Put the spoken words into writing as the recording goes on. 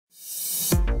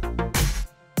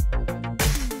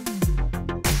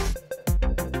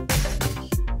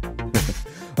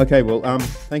Okay, well,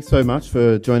 thanks so much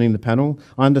for joining the panel.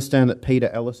 I understand that Peter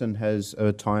Ellerton has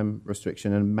a time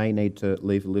restriction and may need to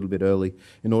leave a little bit early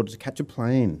in order to catch a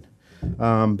plane.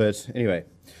 But anyway,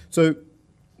 so,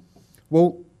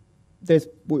 well,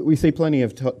 we see plenty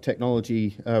of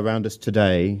technology around us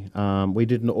today. We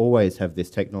didn't always have this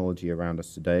technology around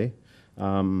us today.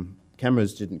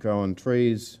 Cameras didn't grow on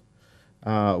trees.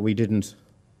 We didn't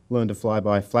learn to fly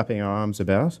by flapping our arms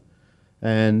about.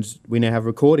 And we now have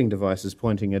recording devices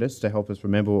pointing at us to help us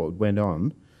remember what went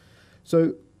on.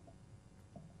 So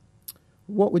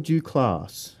what would you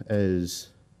class as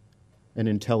an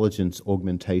intelligence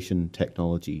augmentation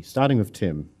technology? Starting with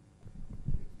Tim.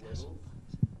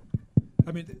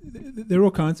 I mean, there are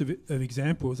all kinds of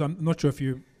examples. I'm not sure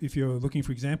if you're looking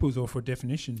for examples or for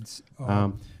definitions.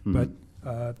 But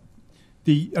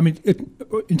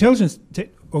intelligence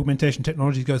augmentation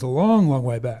technology goes a long, long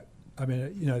way back. I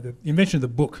mean, you know, the invention of the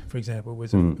book, for example,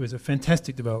 was a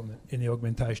fantastic development in the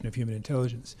augmentation of human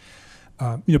intelligence.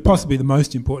 Possibly the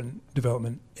most important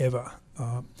development ever.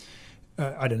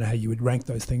 I don't know how you would rank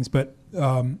those things, but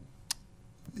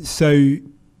so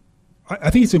I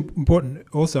think it's important.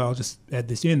 Also, I'll just add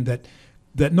this in that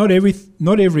not every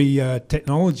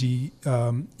technology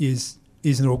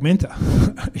is an augmenter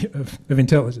of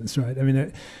intelligence, right? I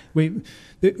mean,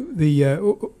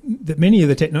 many of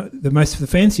the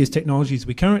fanciest technologies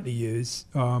we currently use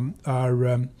are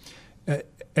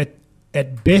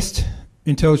at best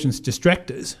intelligence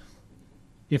distractors,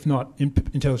 if not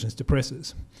intelligence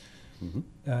depressors. Mm-hmm.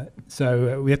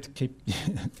 So we have to keep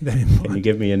that in mind. Can you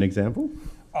give me an example?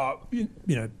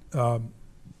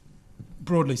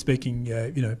 Broadly speaking,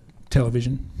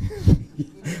 television.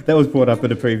 That was brought up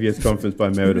at a previous conference by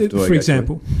Meredith Doig. For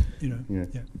example, Yeah.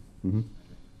 Mm-hmm.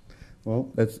 Well,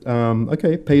 that's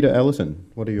okay. Peter Ellerton,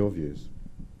 what are your views?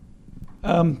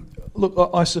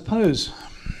 Look, I suppose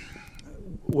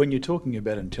when you're talking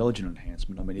about intelligent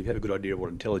enhancement, I mean, if you have a good idea of what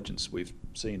intelligence, we've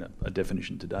seen a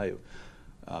definition today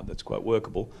that's quite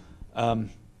workable.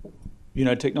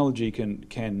 Technology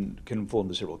can fall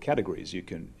into several categories. It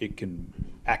can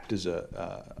act as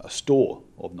a store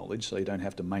of knowledge, so you don't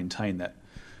have to maintain that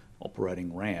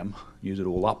operating RAM, use it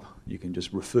all up. You can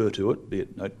just refer to it, be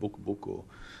it notebook, book, or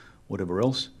whatever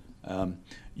else.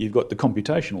 You've got the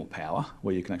computational power,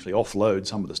 where you can actually offload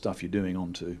some of the stuff you're doing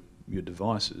onto your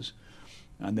devices.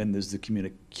 And then there's the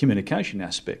communication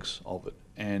aspects of it.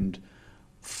 And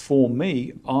for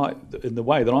me, in the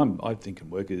way that I think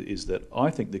and work is that I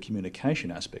think the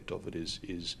communication aspect of it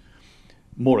is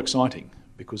more exciting,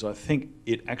 because I think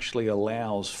it actually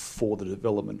allows for the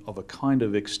development of a kind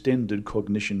of extended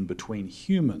cognition between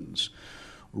humans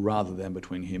rather than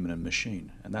between human and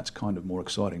machine. And that's kind of more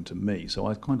exciting to me. So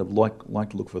I kind of like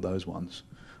to look for those ones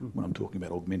when I'm talking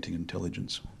about augmenting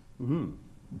intelligence. Mm-hmm.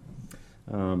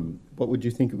 What would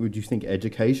you think? Would you think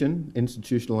education,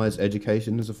 institutionalized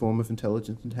education, is a form of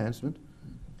intelligence enhancement?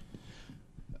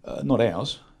 Not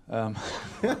ours.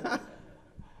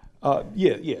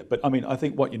 Yeah, but I mean, I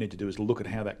think what you need to do is look at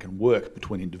how that can work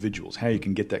between individuals, how you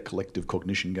can get that collective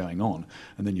cognition going on,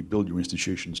 and then you build your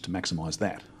institutions to maximise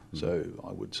that. So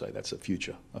I would say that's a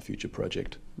future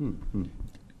project. Mm-hmm.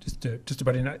 Just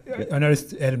about I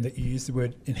noticed, Adam, that you used the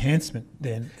word enhancement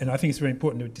then, and I think it's very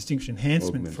important to distinguish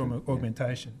enhancement from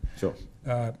augmentation. Sure.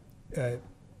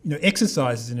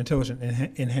 Exercise is an intelligent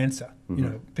enhancer.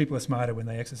 Mm-hmm. People are smarter when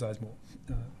they exercise more.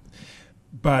 And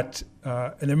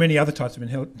there are many other types of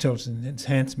intelligence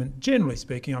enhancement. Generally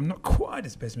speaking, I'm not quite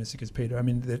as pessimistic as Peter. I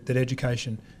mean, that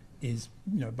education is,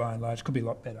 by and large, could be a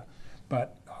lot better.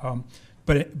 But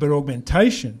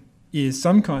augmentation is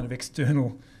some kind of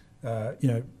external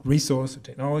resource or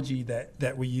technology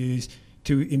that we use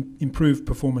to improve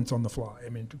performance on the fly. I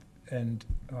mean,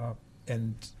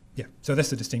 so that's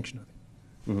the distinction, I think.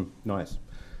 Mm-hmm. Nice.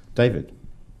 David?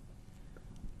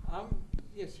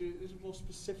 Yes, is it more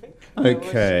specific?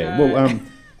 Okay.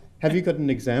 Have you got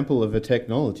an example of a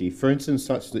technology, for instance,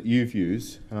 such that you've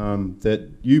used, that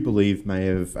you believe may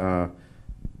have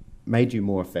made you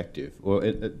more effective, or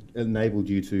it enabled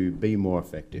you to be more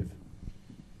effective?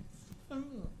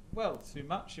 Well, through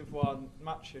much of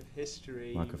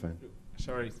history... Microphone.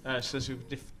 Sorry. So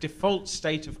default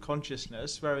state of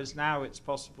consciousness, whereas now it's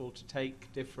possible to take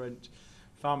different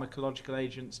pharmacological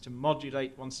agents to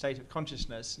modulate one state of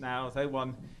consciousness. Now, though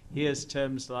one hears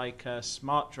terms like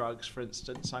smart drugs, for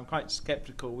instance, I'm quite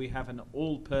skeptical we have an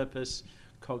all-purpose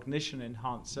cognition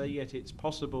enhancer, yet it's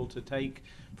possible to take,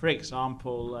 for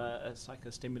example, a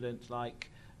psychostimulant like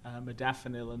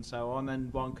modafinil and so on,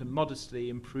 and one can modestly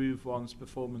improve one's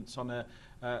performance on a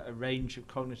range of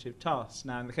cognitive tasks.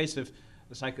 Now, in the case of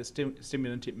the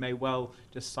psychostimulant, it may well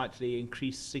just slightly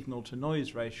increase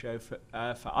signal-to-noise ratio.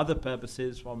 For other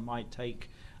purposes, one might take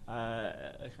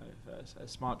a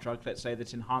smart drug, let's say,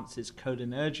 that enhances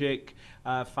cholinergic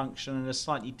function, and a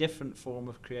slightly different form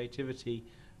of creativity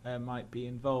might be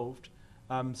involved.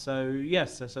 So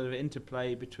yes, a sort of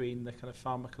interplay between the kind of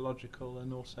pharmacological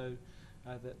and also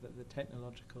the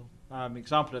technological.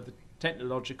 Example of the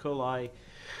technological, I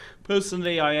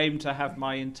aim to have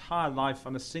my entire life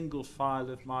on a single file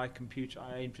of my computer.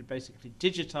 I aim to basically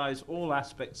digitize all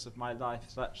aspects of my life,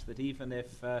 such that even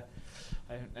if I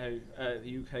don't know,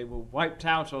 the UK were wiped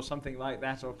out or something like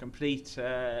that, or complete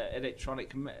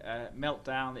electronic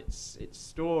meltdown, it's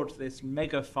stored this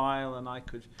mega file, and I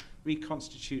could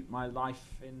reconstitute my life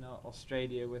in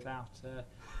Australia without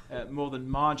more than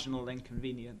marginal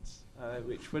inconvenience,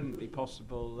 which wouldn't be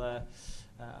possible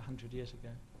 100 years ago.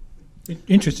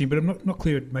 Interesting, but I'm not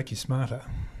clear it'd make you smarter.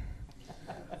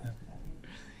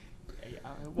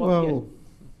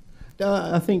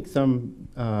 I think some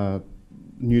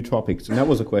nootropics, and that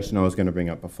was a question I was going to bring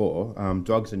up before,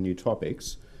 drugs and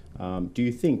nootropics. Do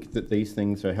you think that these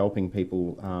things are helping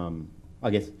people, I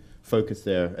guess, focus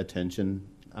their attention?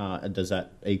 Does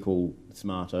that equal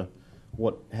smarter?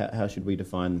 How should we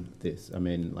define this? I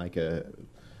mean, like a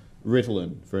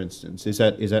Ritalin, for instance, is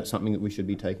that something that we should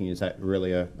be taking? Is that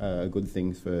really a good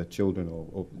thing for children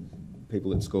or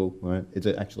people at school? Right? Is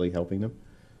it actually helping them?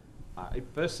 I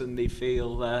personally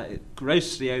feel it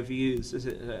grossly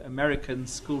overused. American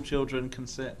school children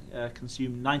consume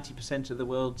 90% of the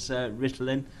world's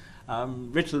Ritalin.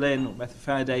 Ritalin, or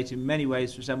methylphenidate, in many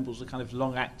ways resembles a kind of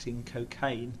long-acting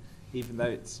cocaine, even though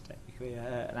it's technically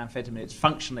an amphetamine.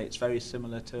 Functionally, it's very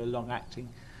similar to a long-acting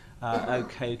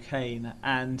cocaine.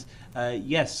 And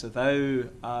yes, although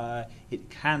it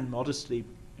can modestly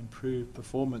improve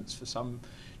performance for some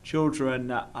children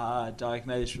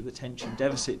diagnosed with attention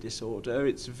deficit disorder,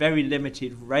 it's a very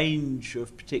limited range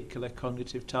of particular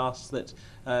cognitive tasks that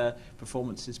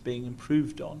performance is being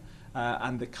improved on.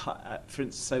 For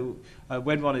instance, so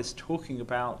when one is talking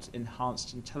about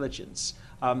enhanced intelligence,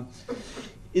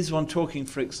 is one talking,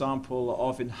 for example,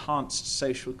 of enhanced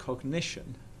social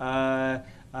cognition?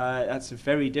 That's a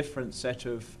very different set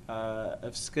of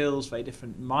skills, very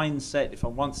different mindset. If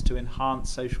one wants to enhance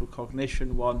social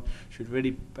cognition, one should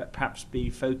really perhaps be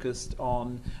focused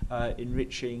on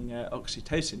enriching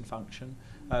oxytocin function,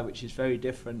 which is very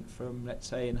different from, let's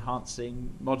say, enhancing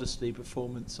modestly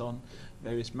performance on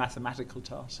various mathematical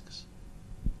tasks.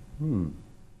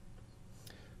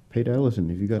 Peter Ellerton,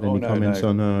 have you got any comments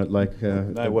on No,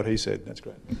 what he said. That's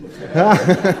great.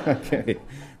 Okay,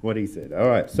 what he said. All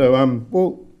right. So,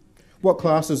 what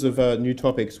classes of new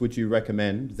topics would you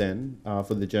recommend then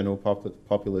for the general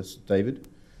populace, David?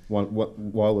 While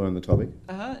we're on the topic.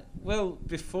 Well,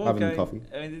 before other going, than coffee.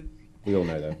 We all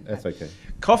know that. That's okay.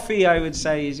 Coffee, I would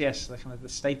say, is yes, the kind of the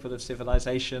staple of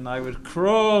civilization. I would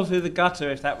crawl through the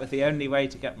gutter if that were the only way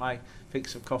to get my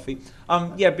fix of coffee.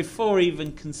 Before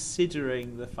even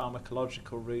considering the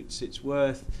pharmacological routes, it's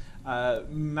worth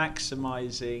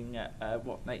maximising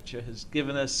what nature has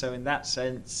given us. So in that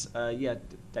sense,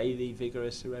 daily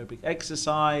vigorous aerobic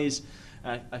exercise,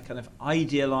 a kind of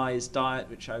idealised diet,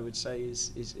 which I would say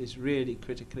is really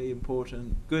critically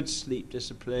important, good sleep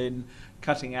discipline,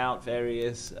 cutting out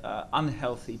various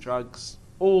unhealthy drugs,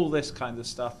 all this kind of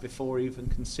stuff before even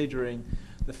considering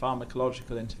the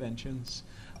pharmacological interventions.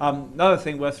 Another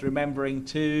thing worth remembering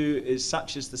too is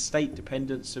such as the state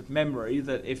dependence of memory,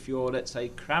 that if you're, let's say,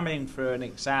 cramming for an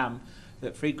exam,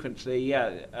 that frequently,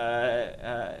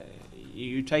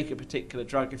 you take a particular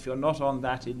drug. If you're not on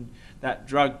that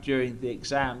drug during the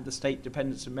exam, the state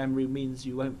dependence of memory means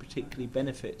you won't particularly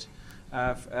benefit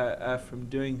from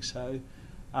doing so.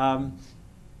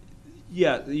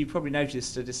 You probably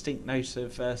noticed a distinct note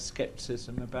of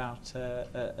scepticism about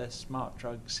smart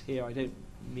drugs here. I don't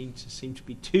mean to seem to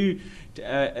be too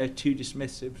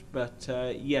dismissive, but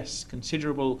yes,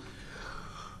 considerable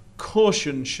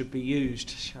caution should be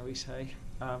used, shall we say.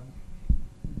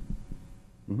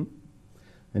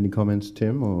 Any comments,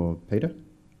 Tim or Peter?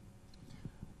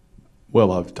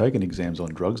 Well, I've taken exams on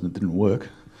drugs and it didn't work.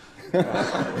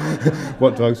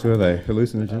 What drugs were they?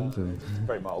 Hallucinogens?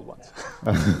 Very mild ones.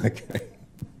 Okay.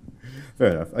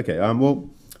 Fair enough. Okay. Well,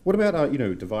 what about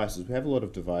devices? We have a lot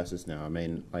of devices now. I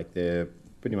mean, like they're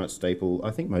pretty much staple.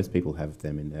 I think most people have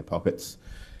them in their pockets.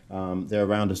 They're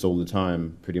around us all the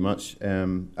time, pretty much.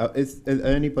 Is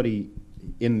anybody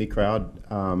in the crowd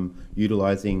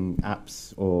utilising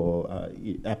apps or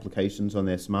applications on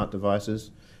their smart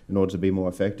devices in order to be more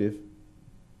effective?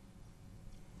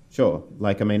 Sure.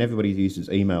 Everybody uses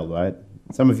email, right?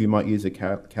 Some of you might use a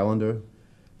calendar,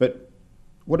 but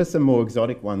What are some more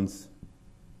exotic ones?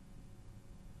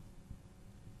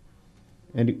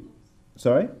 And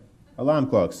sorry, alarm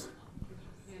clocks.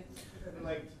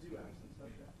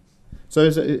 So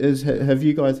have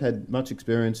you guys had much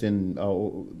experience in,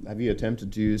 or have you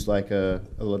attempted to use like a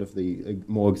lot of the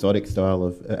more exotic style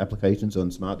of applications on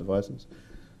smart devices?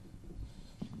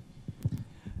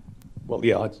 Well,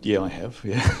 yeah, I have,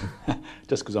 yeah,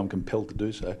 just because I'm compelled to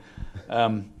do so.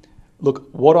 Look,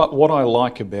 what I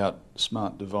like about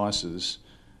smart devices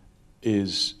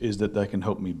is that they can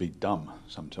help me be dumb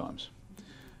sometimes.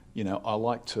 You know, I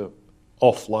like to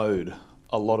offload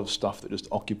a lot of stuff that just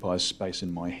occupies space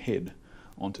in my head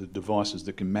onto devices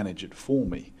that can manage it for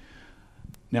me.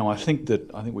 Now, I think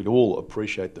we'd all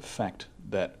appreciate the fact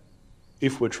that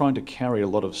if we're trying to carry a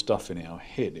lot of stuff in our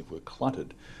head, if we're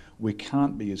cluttered, we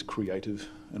can't be as creative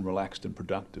and relaxed and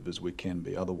productive as we can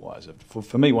be otherwise.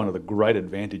 For me, one of the great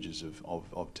advantages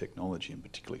of technology, and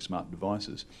particularly smart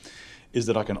devices, is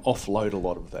that I can offload a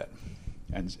lot of that.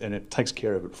 And it takes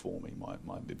care of it for me.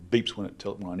 It beeps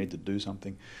when I need to do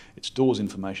something. It stores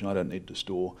information I don't need to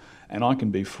store, and I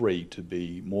can be free to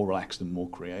be more relaxed and more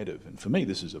creative. And for me,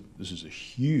 this is a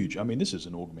huge. I mean, this is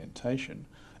an augmentation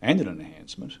and an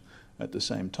enhancement at the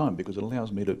same time, because it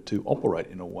allows me to operate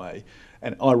in a way.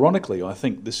 And ironically, I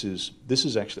think this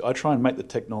is actually, I try and make the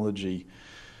technology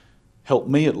help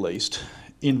me at least,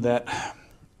 in that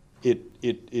it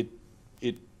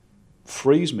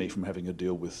frees me from having to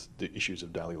deal with the issues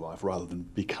of daily life rather than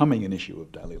becoming an issue of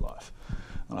daily life.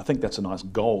 And I think that's a nice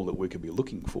goal that we could be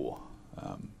looking for.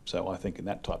 So I think in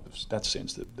that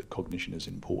sense that cognition is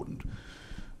important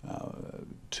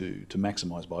to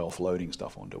maximise by offloading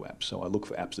stuff onto apps. So I look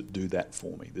for apps that do that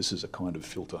for me. This is a kind of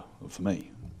filter for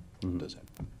me. Mm-hmm. Does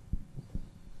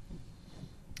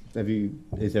that?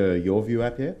 Is there a Your View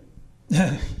app yet?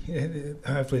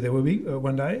 Hopefully there will be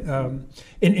one day.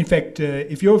 In fact,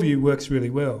 if Your View works really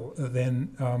well,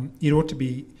 then it ought to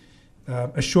be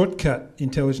a shortcut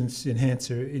intelligence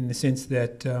enhancer, in the sense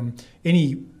that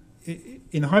in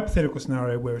a hypothetical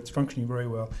scenario where it's functioning very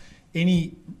well,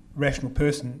 any rational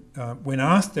person, when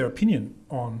asked their opinion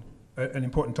on an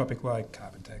important topic like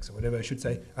carbon tax or whatever, should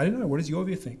say, "I don't know, what does Your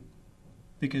View think?"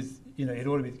 Because it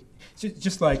ought to be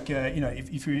just like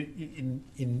if you're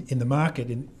in the market,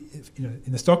 in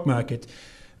the stock market,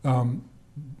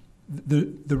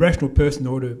 the rational person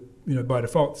ought to by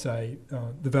default say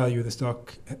the value of the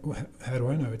stock. How do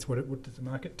I know? It's what does the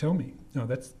market tell me? No,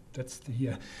 that's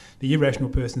the irrational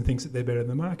person thinks that they're better than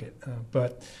the market,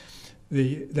 but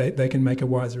they can make a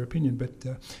wiser opinion. But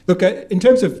look, in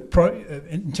terms of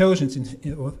intelligence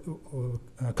or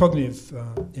cognitive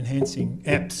enhancing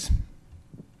apps.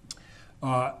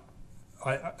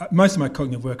 Most of my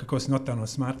cognitive work, of course, is not done on a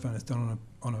smartphone. It's done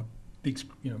on a big,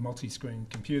 multi-screen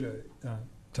computer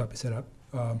type of setup.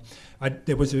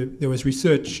 There was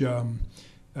research. I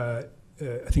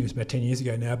think it was about 10 years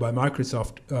ago now, by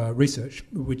Microsoft research,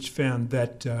 which found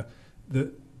that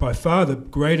by far the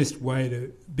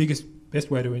best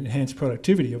way to enhance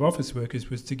productivity of office workers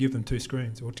was to give them two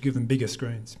screens, or to give them bigger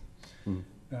screens.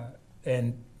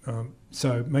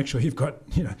 So make sure you've got,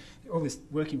 all this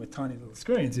working with tiny little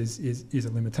screens is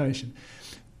a limitation.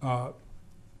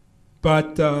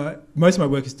 But most of my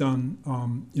work is done,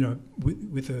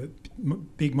 with a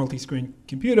big multi-screen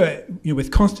computer,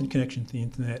 with constant connection to the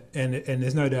internet, and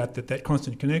there's no doubt that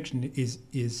constant connection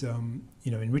is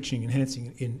enriching,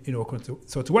 enhancing in all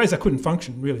sorts of ways. I couldn't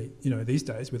function really, these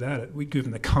days without it.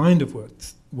 Given the kind of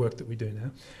work that we do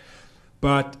now.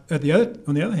 But on the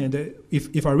other hand,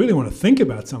 if I really want to think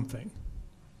about something,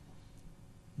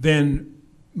 then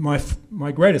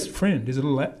my greatest friend is a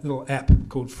little app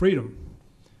called Freedom.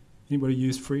 Anybody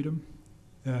use Freedom?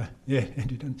 Yeah,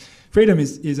 Andrew done. Freedom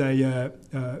is a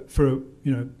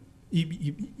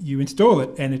you install it,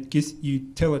 and it gives you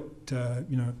tell it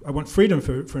I want freedom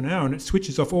for an hour, and it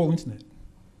switches off all internet.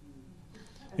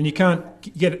 And you can't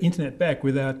get internet back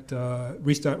without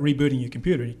rebooting your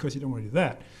computer, because you don't want to do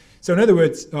that. So in other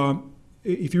words,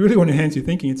 if you really want to enhance your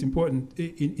thinking, it's important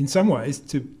in some ways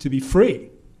to be free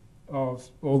of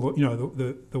all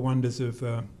the wonders of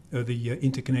the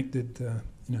interconnected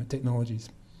technologies.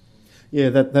 Yeah,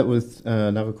 that was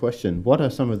another question. What are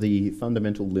some of the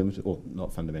fundamental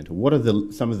not fundamental? What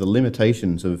are some of the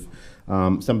limitations of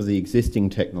some of the existing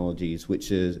technologies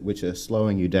which are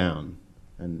slowing you down,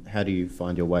 and how do you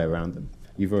find your way around them?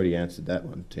 You've already answered that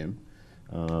one, Tim.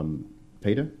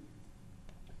 Peter?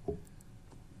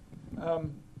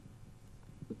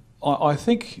 I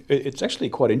think it's actually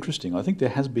quite interesting. I think there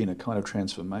has been a kind of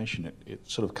transformation.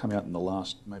 It's sort of come out in the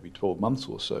last maybe 12 months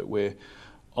or so, where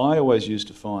I always used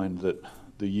to find that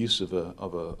the use of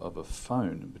a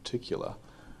phone in particular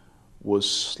was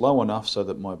slow enough so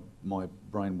that my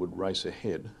brain would race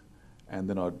ahead, and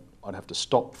then I'd have to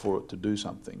stop for it to do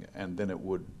something, and then it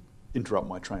would interrupt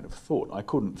my train of thought. I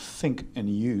couldn't think and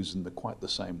use in quite the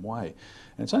same way.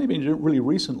 And it's only been really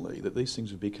recently that these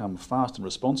things have become fast and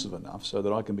responsive enough so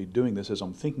that I can be doing this as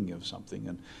I'm thinking of something,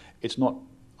 and it's not,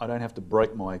 I don't have to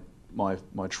break my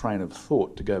train of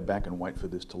thought to go back and wait for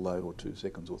this to load, or 2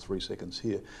 seconds or 3 seconds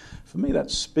here. For me,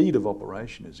 that speed of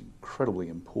operation is incredibly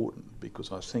important,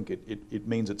 because I think it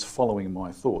means it's following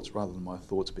my thoughts rather than my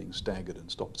thoughts being staggered and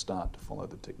stop-start to follow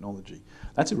the technology.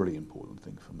 That's a really important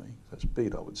thing for me. So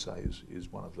speed, I would say,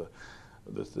 is one of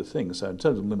the things. So in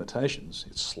terms of limitations,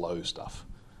 it's slow stuff.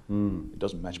 It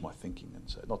doesn't match my thinking, and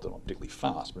so not that I'm particularly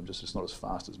fast, but it's not as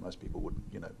fast as most people would,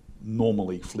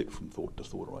 normally flick from thought to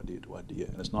thought or idea to idea.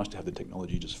 And it's nice to have the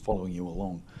technology just following you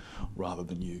along, rather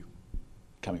than you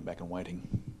coming back and waiting.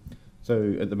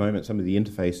 So at the moment, some of the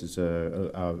interfaces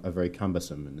are very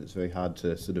cumbersome, and it's very hard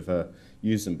to sort of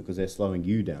use them because they're slowing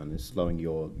you down, they're slowing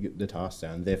the tasks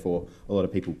down. Therefore, a lot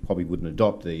of people probably wouldn't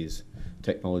adopt these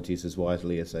technologies as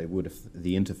widely as they would if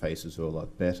the interfaces were a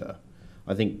lot better.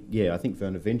 I think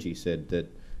Werner Vinci said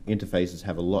that interfaces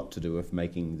have a lot to do with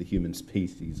making the human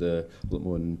species a lot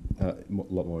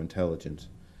more intelligent,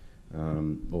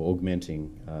 or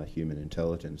augmenting human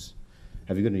intelligence.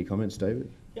 Have you got any comments,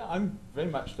 David? Yeah, I'm very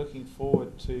much looking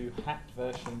forward to hacked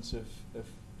versions of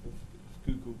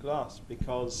Google Glass,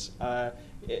 because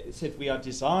it said we are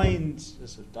designed,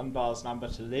 as sort of Dunbar's number,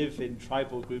 to live in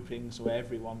tribal groupings where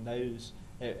everyone knows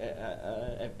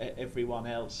everyone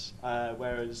else,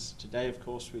 whereas today, of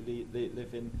course, we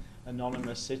live in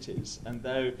anonymous cities. And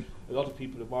though a lot of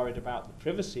people are worried about the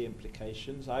privacy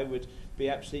implications, I would be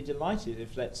absolutely delighted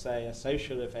if, let's say, a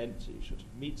social event, you sort of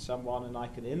meet someone and I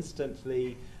can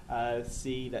instantly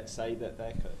see, let's say, that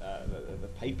the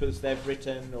papers they've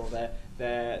written, or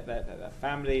their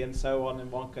family and so on,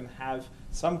 and one can have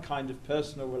some kind of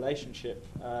personal relationship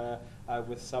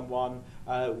with someone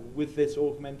with this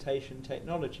augmentation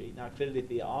technology. Now, clearly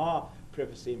there are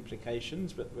privacy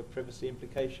implications, but there are privacy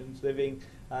implications living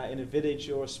in a village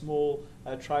or a small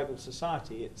tribal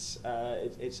society. It's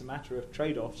a matter of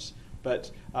trade-offs.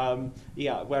 But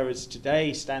whereas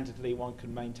today, standardly, one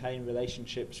can maintain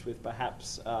relationships with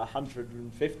perhaps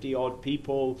 150 odd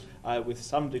people with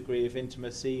some degree of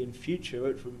intimacy. In future,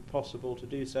 it would be possible to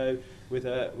do so with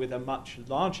a much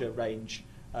larger range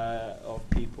of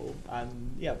people.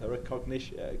 And there are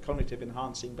cognitive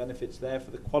enhancing benefits there for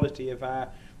the quality of our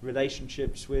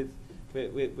relationships with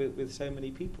so many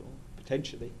people,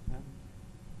 potentially.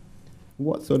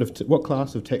 What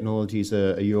class of technologies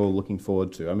are you all looking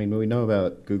forward to? I mean, we know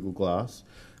about Google Glass.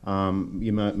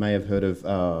 You may have heard of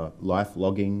life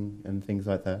logging and things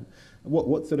like that.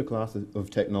 What sort of class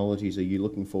of technologies are you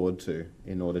looking forward to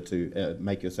in order to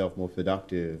make yourself more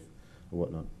productive or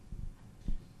whatnot?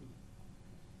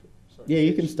 Sorry. Yeah,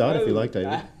 you can start if you like,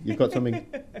 David. You've got something.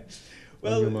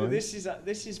 Well, this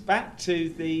is back to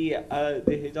the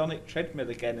hedonic treadmill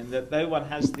again, and that no one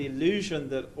has the illusion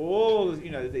that all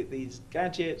these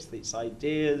gadgets, these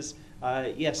ideas.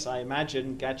 Yes, I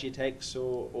imagine gadget X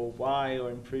or Y,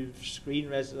 or improved screen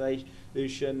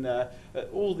resolution.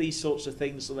 All these sorts of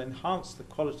things will enhance the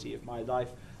quality of my life.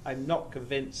 I'm not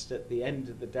convinced at the end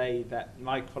of the day that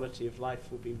my quality of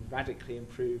life will be radically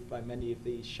improved by many of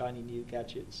these shiny new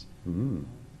gadgets.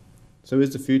 So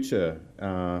is the future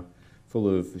full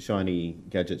of shiny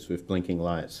gadgets with blinking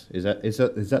lights? Is that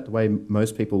the way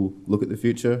most people look at the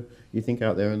future, you think,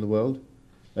 out there in the world?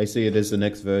 They see it as the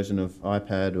next version of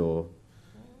iPad or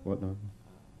whatnot?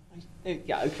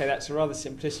 Yeah, okay, that's a rather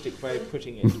simplistic way of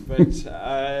putting it, but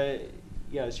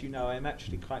as you know, I'm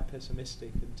actually quite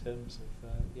pessimistic in terms of,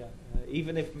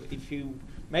 even if you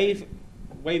wave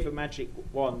a magic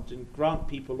wand and grant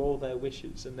people all their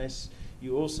wishes, unless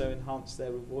you also enhance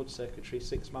their reward circuitry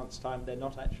 6 months' time, they're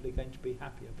not actually going to be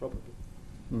happier, probably.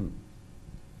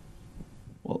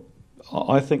 Well,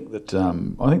 I think that the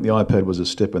iPad was a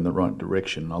step in the right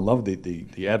direction. I love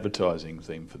the advertising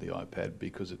theme for the iPad,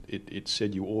 because it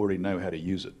said you already know how to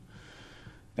use it.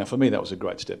 Now, for me, that was a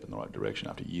great step in the right direction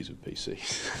after years of PC.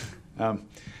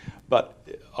 But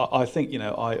I think,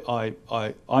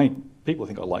 people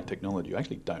think I like technology. I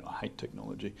actually don't. I hate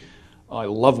technology. I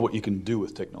love what you can do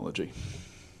with technology.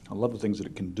 I love the things that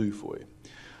it can do for you.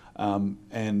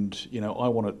 And I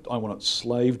want it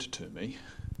slaved to me.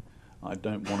 I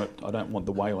don't want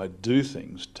the way I do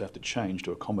things to have to change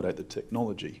to accommodate the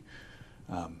technology.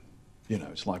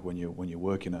 It's like when you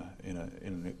work in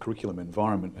a curriculum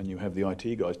environment and you have the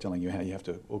IT guys telling you how you have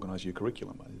to organise your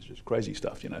curriculum. It's just crazy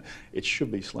stuff. It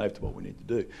should be slaved to what we need to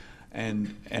do.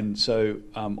 And so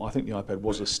I think the iPad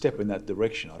was a step in that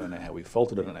direction. I don't know how we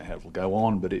faltered it, I don't know how it will go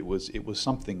on, but it was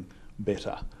something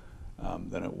better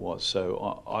than it was.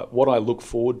 So what I look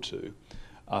forward to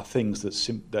are things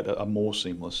that are more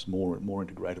seamless, more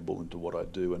integratable into what I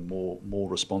do, and more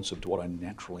responsive to what I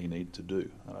naturally need to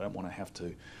do. And I don't want to have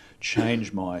to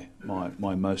change my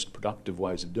most productive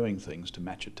ways of doing things to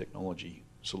match a technology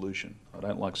solution. I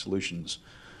don't like solutions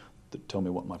that tell me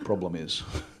what my problem is,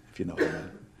 if you know what I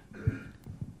mean.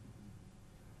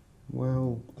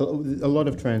 Well, a lot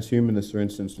of transhumanists, for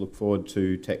instance, look forward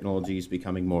to technologies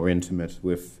becoming more intimate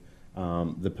with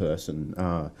the person.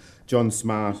 John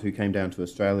Smart, who came down to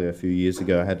Australia a few years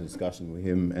ago, I had a discussion with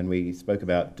him, and we spoke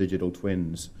about digital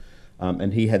twins.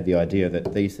 And he had the idea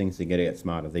that these things are going to get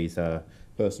smarter. These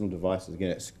personal devices are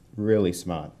going to get really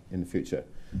smart in the future,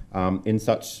 in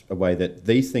such a way that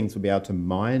these things will be able to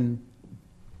mine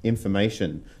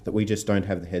information that we just don't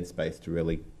have the headspace to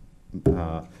really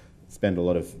spend a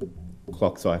lot of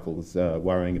clock cycles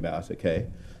worrying about, okay?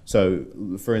 So,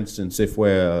 for instance, if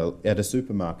we're at a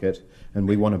supermarket and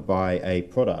we want to buy a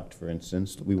product, for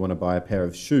instance, we want to buy a pair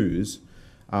of shoes,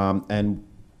 and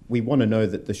we want to know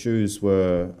that the shoes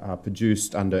were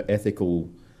produced under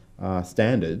ethical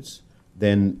standards,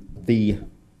 then the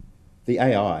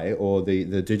AI or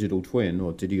the digital twin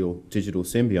or digital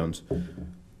symbiont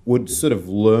would sort of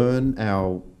learn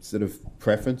our sort of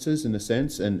preferences in a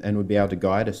sense, and would be able to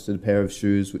guide us to the pair of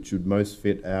shoes which would most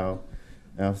fit our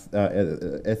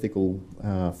ethical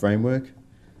framework.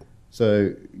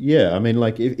 So yeah, I mean,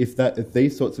 like if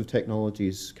these sorts of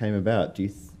technologies came about,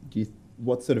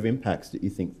 what sort of impacts do you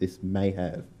think this may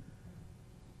have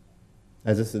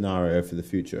as a scenario for the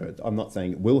future? I'm not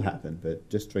saying it will happen, but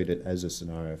just treat it as a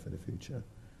scenario for the future.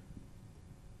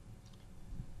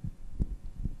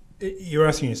 You're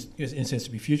asking us, in a sense,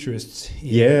 to be futurists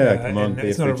here. Yeah, come on, and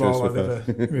it's not a role I've ever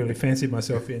really fancied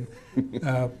myself in.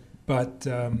 But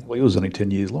well, yours is only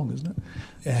 10 years long, isn't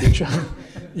it? Future.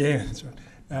 Yeah, that's right.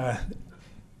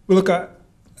 Well, look, I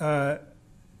had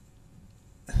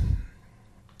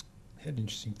an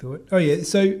interesting thought. Oh, yeah.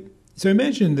 So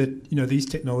imagine that these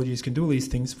technologies can do all these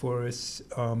things for us.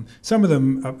 Some of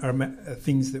them are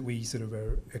things that we sort of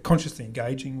are consciously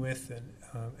engaging with,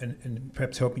 and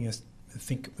perhaps helping us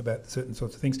think about certain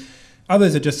sorts of things.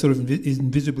 Others are just sort of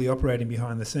invisibly operating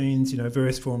behind the scenes.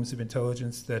 Various forms of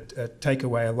intelligence that take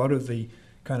away a lot of the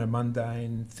kind of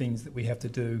mundane things that we have to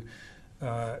do.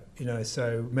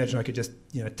 So imagine I could just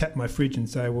tap my fridge and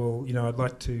say, well, I'd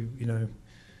like to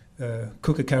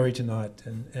cook a curry tonight,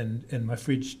 and my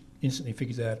fridge instantly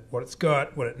figures out what it's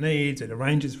got, what it needs, it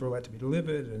arranges for all that to be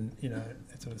delivered, and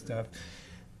that sort of stuff.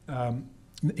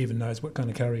 Even knows what kind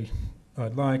of curry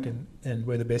I'd like, and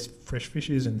where the best fresh fish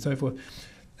is, and so forth.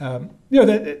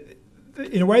 That,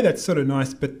 in a way, that's sort of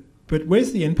nice, but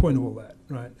where's the end point of all that,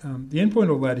 right? The end point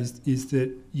of all that is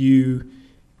that you're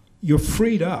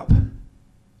freed up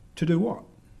to do what?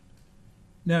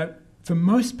 Now, for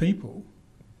most people,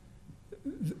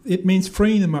 it means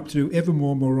freeing them up to do ever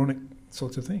more moronic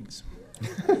sorts of things.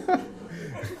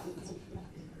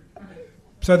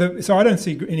 So I don't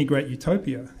see any great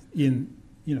utopia in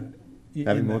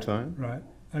having more time, right?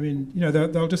 I mean,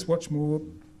 they'll just watch more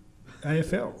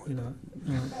AFL,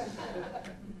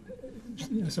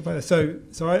 stuff like that. So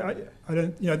I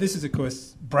don't, this is of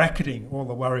course bracketing all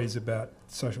the worries about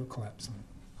social collapse.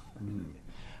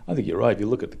 I think you're right. If you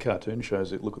look at the cartoon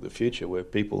shows that look at the future, where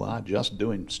people are just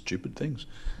doing stupid things,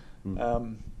 let's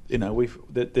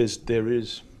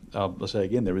say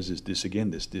again, there is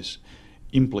this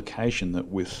implication that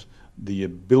with the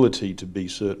ability to be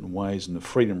certain ways and the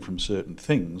freedom from certain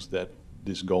things, that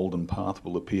this golden path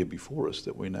will appear before us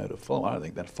that we know to follow. I don't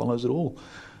think that follows at all.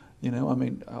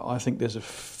 I think there's a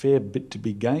fair bit to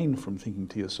be gained from thinking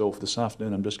to yourself, this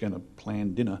afternoon I'm just going to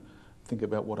plan dinner, think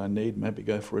about what I need, maybe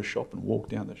go for a shop and walk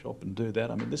down the shop and do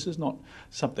that. I mean, this is not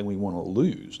something we want to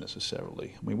lose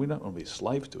necessarily. I mean, we don't want to be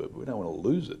slaves to it, but we don't want to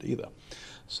lose it either.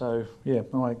 So, yeah,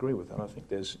 no, I agree with that. I think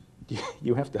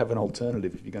you have to have an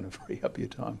alternative if you're going to free up your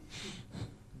time.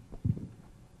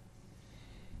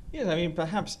 Yes, I mean,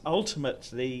 perhaps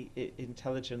ultimately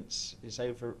intelligence is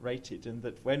overrated, and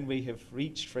that when we have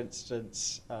reached, for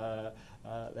instance,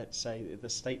 let's say the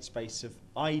state space of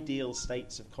ideal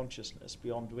states of consciousness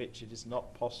beyond which it is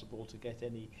not possible to get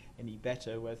any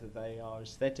better, whether they are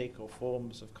aesthetic or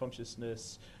forms of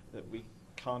consciousness that we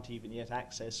can't even yet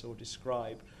access or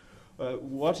describe,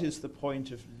 what is the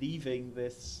point of leaving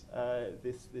this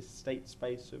state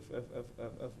space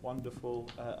of wonderful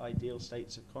ideal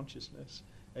states of consciousness?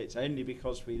 It's only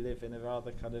because we live in a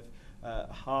rather kind of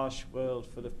harsh world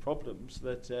full of problems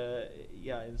that, in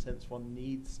a sense, one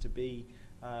needs to be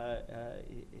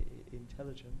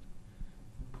intelligent.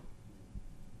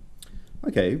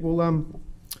 Okay, well,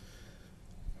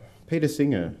 Peter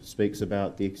Singer speaks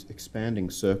about the expanding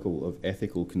circle of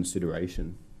ethical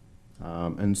consideration.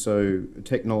 And so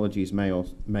technologies may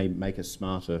make us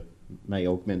smarter, may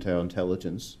augment our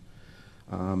intelligence.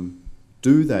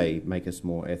 Do they make us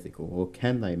more ethical, or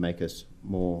can they make us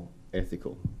more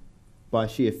ethical? By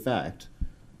sheer fact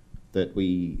that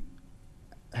we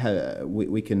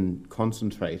can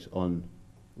concentrate on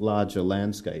larger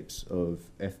landscapes of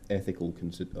ethical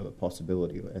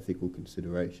possibility or ethical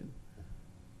consideration.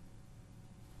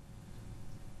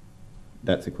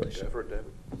 That's a question. Go for it,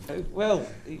 David. Well,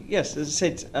 yes, as I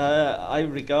said, I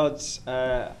regard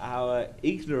our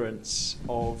ignorance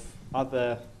of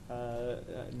other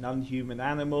non-human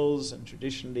animals, and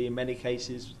traditionally in many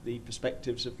cases the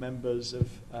perspectives of members of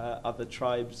other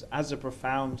tribes, as a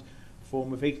profound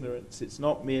form of ignorance. It's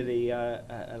not merely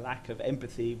a lack of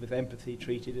empathy, with empathy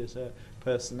treated as a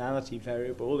personality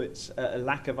variable. It's a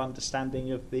lack of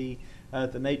understanding of the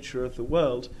nature of the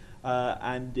world.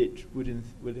 And it would in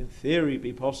theory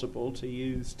be possible to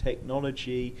use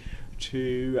technology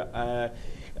to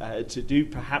do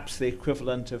perhaps the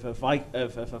equivalent of a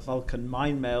Vulcan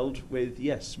mind meld with,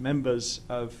 yes, members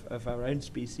of our own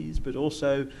species, but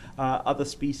also other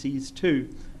species too.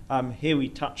 Here we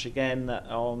touch again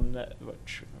on what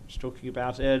I was talking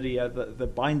about earlier, the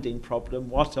binding problem.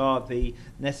 What are the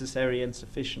necessary and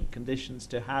sufficient conditions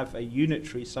to have a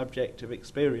unitary subject of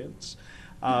experience?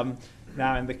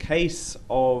 Now, in the case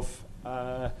of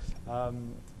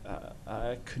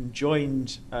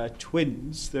conjoined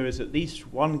twins, there is at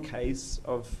least one case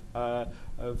of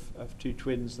two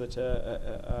twins that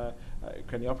are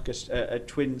craniopicus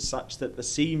twins, such that there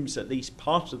seems at least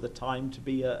part of the time to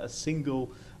be a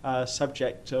single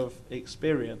subject of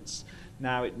experience.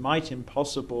 Now, it might in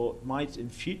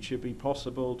future be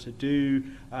possible to do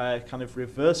kind of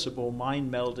reversible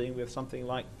mind melding with something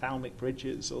like thalamic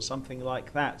bridges or something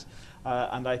like that.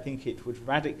 And I think it would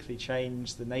radically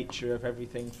change the nature of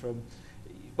everything from,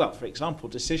 well, for example,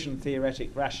 decision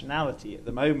theoretic rationality. At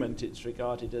the moment, it's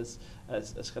regarded as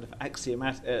kind of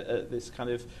axiomatic, this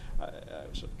kind of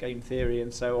sort of game theory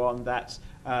and so on, that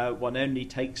one only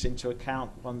takes into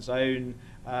account one's own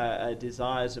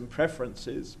desires and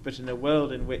preferences. But in a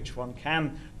world in which one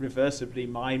can reversibly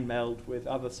mind meld with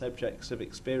other subjects of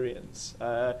experience,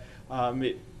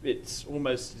 it's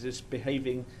almost just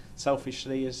behaving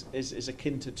selfishly is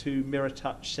akin to two mirror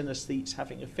touch synesthetes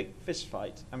having a fist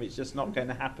fight. I mean, it's just not going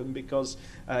to happen because,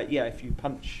 if you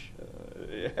punch,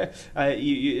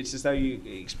 it's as though you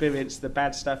experience the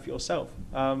bad stuff yourself.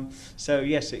 So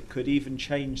yes, it could even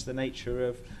change the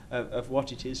nature of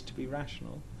what it is to be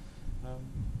rational.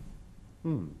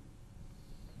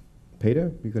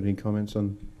 Peter, you got any comments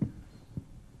on?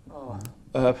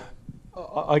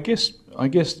 I guess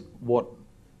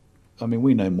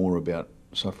we know more about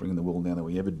suffering in the world now than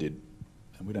we ever did,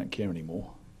 and we don't care anymore.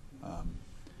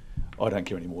 I don't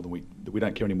care any more than we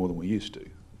don't care any more than we used to.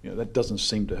 That doesn't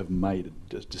seem to have made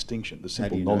a distinction. The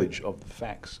simple knowledge of the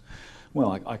facts.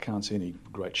 Well, I can't see any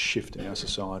great shift in our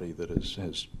society that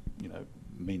has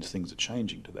means things are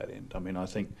changing to that end. I mean, I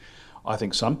think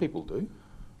some people do.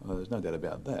 There's no doubt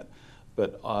about that.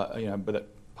 But but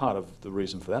part of the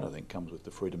reason for that, I think, comes with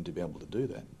the freedom to be able to do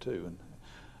that too.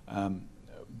 And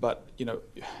but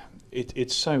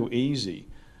it's so easy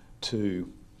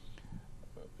to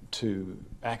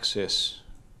access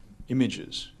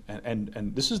images,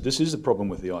 and this is the problem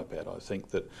with the iPad. I think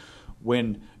that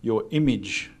when your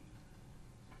image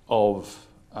of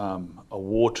a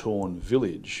war-torn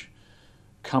village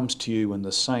comes to you in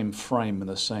the same frame and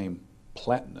the same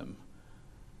platinum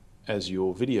as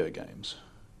your video games,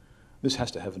 this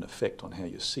has to have an effect on how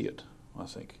you see it, I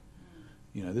think.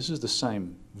 This is the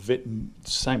same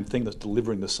thing that's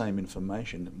delivering the same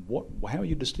information. How are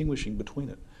you distinguishing between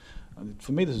it?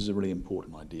 For me, this is a really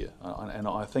important idea, and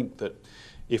I think that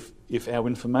if our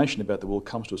information about the world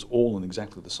comes to us all in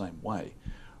exactly the same way,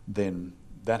 then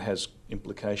that has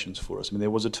implications for us. I mean, there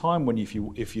was a time when if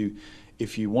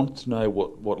you wanted to know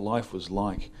what life was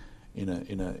like in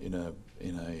a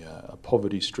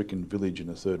poverty-stricken village in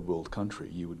a third world country,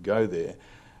 you would go there,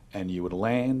 and you would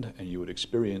land, and you would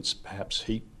experience perhaps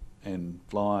heat and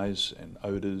flies and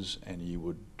odours, and you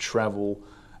would travel,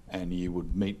 and you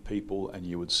would meet people, and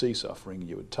you would see suffering,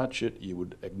 you would touch it, you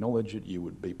would acknowledge it, you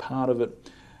would be part of it,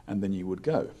 and then you would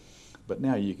go. But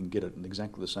now you can get it in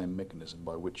exactly the same mechanism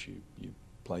by which you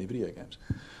play video games.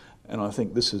 And I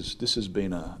think this has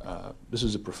been a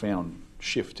profound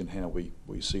shift in how we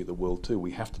see the world too.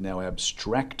 We have to now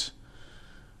abstract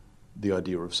the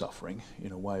idea of suffering.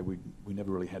 In a way, we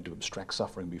never really had to abstract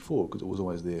suffering before, because it was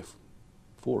always there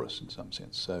for us in some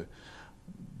sense. So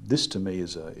this, to me,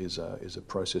 is a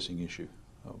processing issue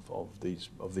of these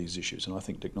issues, and I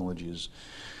think technology is.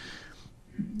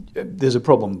 There's a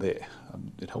problem there.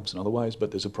 It helps in other ways,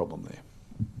 but there's a problem there.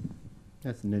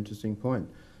 That's an interesting point.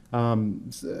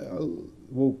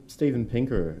 Steven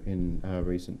Pinker, in a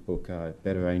recent book,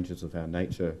 Better Angels of Our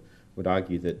Nature, would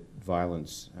argue that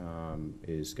violence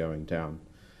is going down.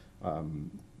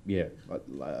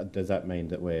 Does that mean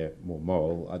that we're more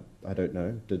moral? I don't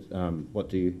know.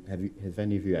 Have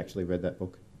any of you actually read that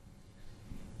book?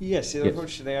 Yes,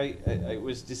 unfortunately, it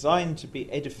was designed to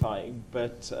be edifying,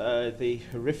 but the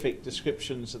horrific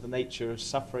descriptions of the nature of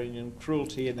suffering and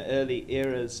cruelty in the early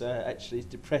eras actually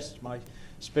depressed my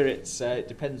spirits. It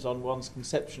depends on one's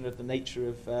conception of the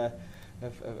nature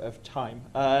of time.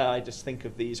 I just think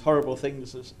of these horrible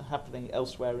things as happening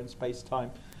elsewhere in space-time.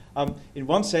 In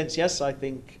one sense, yes, I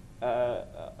think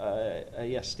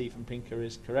yes, Steven Pinker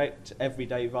is correct.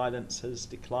 Everyday violence has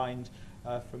declined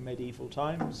from medieval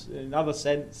times. In another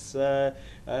sense,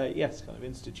 yes, kind of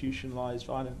institutionalized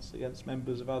violence against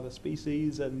members of other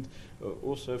species, and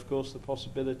also, of course, the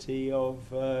possibility of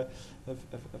a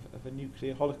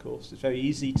nuclear holocaust. It's very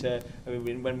easy to,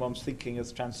 when one's thinking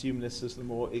as transhumanists as the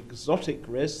more exotic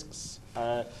risks,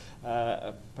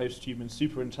 post-human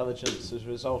superintelligence as a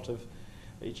result of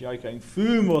AGI going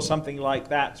boom or something like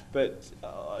that, but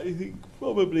I think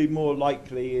probably more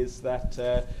likely is that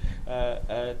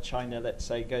China, let's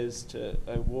say, goes to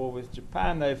a war with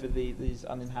Japan over these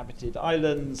uninhabited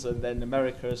islands, and then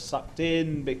America is sucked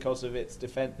in because of its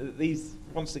defense. These,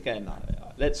 once again,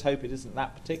 let's hope it isn't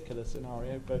that particular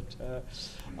scenario, but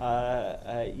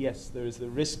yes, there is the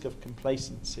risk of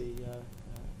complacency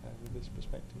with this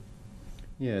perspective.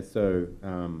 Yeah, so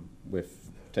with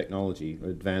technology,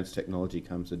 advanced technology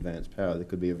comes advanced power. There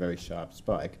could be a very sharp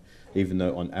spike, even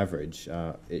though on average,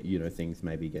 things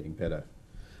may be getting better.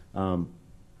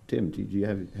 Tim, do you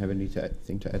have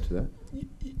anything to add to that?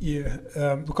 Yeah,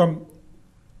 look, I'm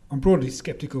broadly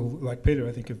sceptical, like Peter.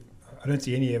 I don't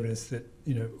see any evidence that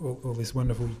all these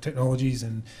wonderful technologies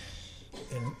and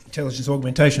intelligence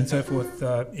augmentation and so forth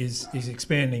is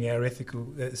expanding our ethical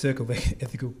circle of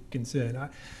ethical concern.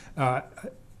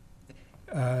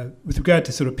 With regard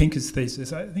to sort of Pinker's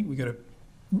thesis, I think we've got to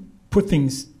put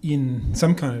things in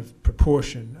some kind of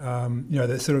proportion.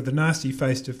 The sort of the nasty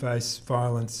face-to-face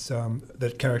violence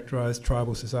that characterised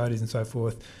tribal societies and so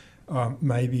forth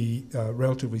may be,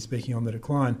 relatively speaking, on the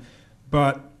decline.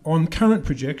 But on current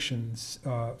projections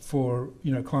for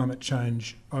climate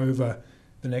change over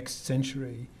the next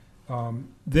century,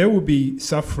 there will be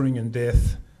suffering and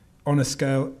death on a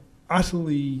scale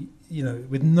utterly,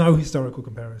 with no historical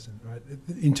comparison, right?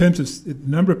 In terms of the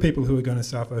number of people who are going to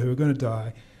suffer, who are going to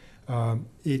die,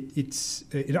 it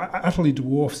utterly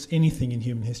dwarfs anything in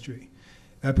human history.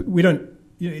 But we don't.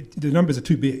 The numbers are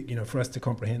too big, for us to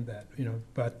comprehend that.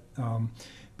 But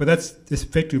that's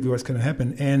effectively what's going to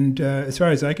happen. And as far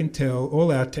as I can tell, all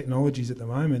our technologies at the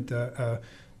moment are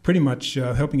pretty much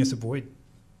helping us avoid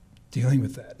dealing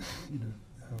with that.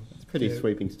 Pretty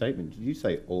sweeping statement. Did you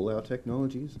say all our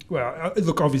technologies? Well,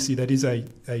 look, obviously that is a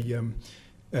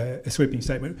sweeping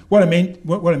statement. What I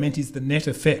meant is the net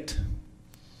effect.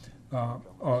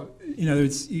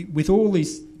 It's with all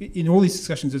these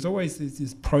discussions. There's always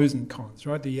these pros and cons,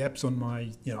 right? The apps on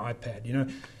my iPad.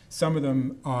 Some of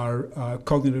them are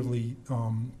cognitively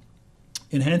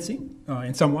enhancing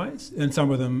in some ways, and some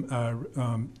of them are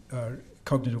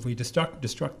cognitively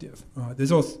destructive.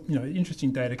 There's also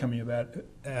interesting data coming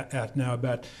out now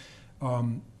about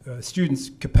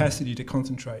students' capacity to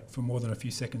concentrate for more than a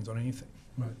few seconds on anything,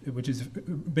 right, which is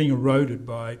being eroded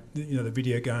by the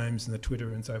video games and the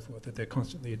Twitter and so forth that they're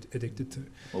constantly addicted to.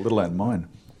 Well, little and mine.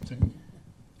 So,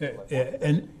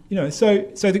 and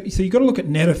so you've got to look at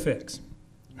net effects,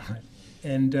 right?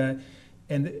 And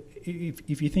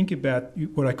if you think about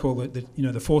what I call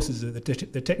the forces of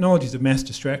the technologies of mass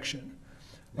distraction,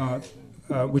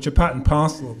 which are part and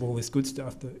parcel of all this good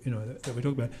stuff that we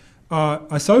talk about,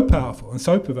 are so powerful and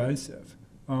so pervasive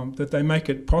that they make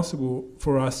it possible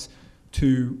for us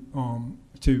to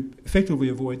effectively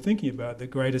avoid thinking about the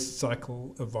greatest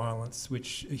cycle of violence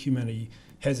which humanity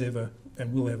has ever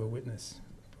and will ever witness.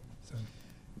 So.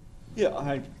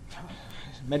 Yeah, in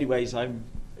many ways I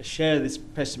share this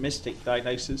pessimistic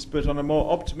diagnosis, but on a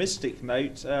more optimistic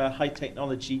note, high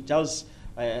technology does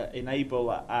enable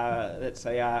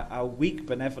our weak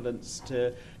benevolence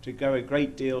to go a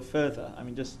great deal further. I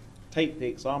mean, just take the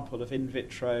example of in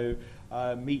vitro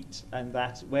meat, and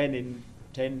that when in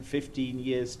 10, 15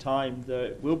 years' time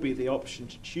there will be the option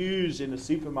to choose in a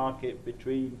supermarket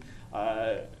between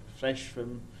flesh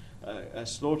from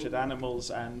slaughtered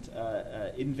animals and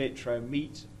in vitro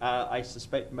meat, I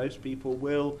suspect most people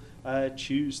will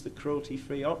choose the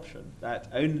cruelty-free option. That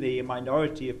only a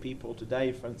minority of people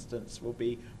today, for instance, will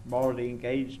be morally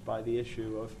engaged by the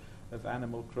issue of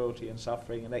animal cruelty and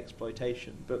suffering and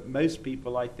exploitation. But most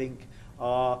people, I think,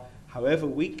 are, however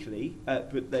weakly,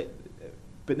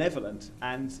 benevolent.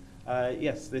 And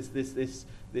yes, this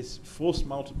force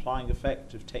multiplying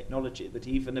effect of technology, that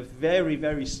even a very,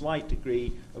 very slight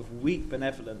degree of weak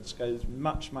benevolence goes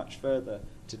much, much further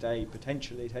today,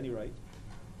 potentially at any rate.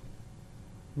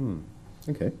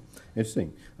 Okay,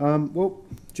 interesting. Well,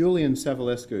 Julian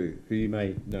Savulescu, who you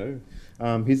may know,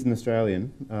 he's an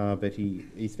Australian, but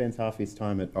he spends half his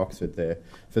time at Oxford there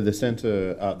for the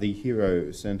centre, the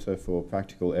Hero Centre for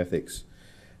Practical Ethics.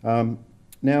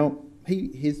 Now,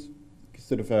 he's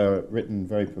sort of written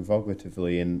very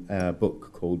provocatively in a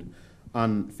book called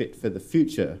Unfit for the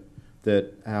Future,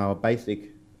 that our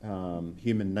basic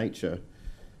human nature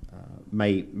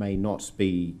may not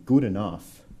be good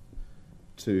enough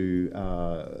to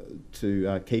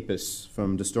keep us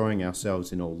from destroying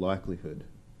ourselves in all likelihood.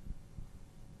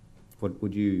 What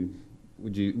would you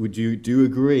do you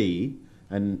agree?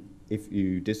 And if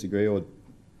you disagree or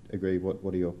agree,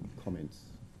 what are your comments?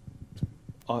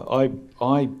 I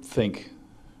think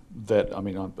that, I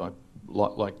mean,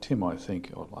 like Tim, I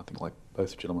think like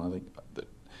both gentlemen, I think that,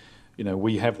 you know,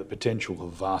 we have the potential for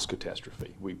vast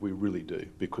catastrophe. We really do,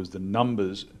 because the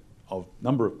number of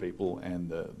people and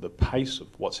the pace of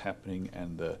what's happening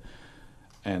and the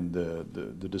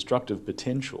destructive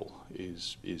potential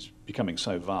is becoming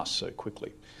so vast so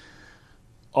quickly.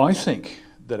 I think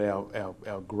that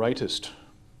our greatest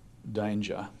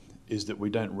danger is that we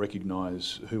don't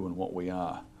recognise who and what we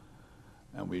are,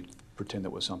 and we pretend that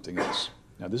we're something else.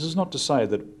 Now, this is not to say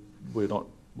that we're not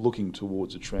looking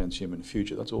towards a transhuman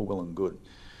future. That's all well and good.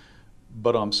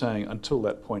 But I'm saying until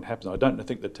that point happens, I don't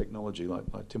think the technology, like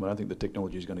Tim, I don't think the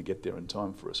technology is going to get there in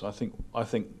time for us. I think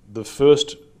the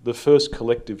first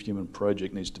collective human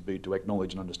project needs to be to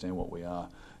acknowledge and understand what we are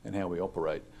and how we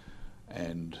operate,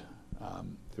 and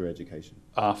through education.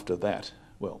 After that,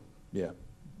 well, yeah,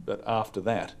 but after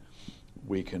that,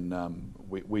 we can then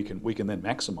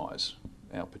maximise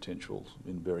our potential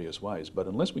in various ways. But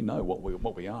unless we know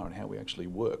what we are and how we actually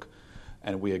work,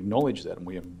 and we acknowledge that and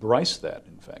we embrace that,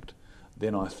 in fact,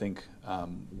 then I think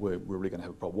we're really going to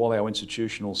have a problem. While our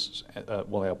institutionals,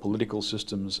 while our political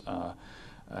systems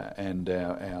and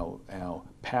our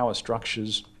power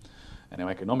structures and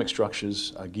our economic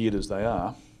structures are geared as they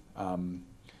are,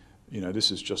 you know,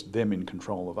 this is just them in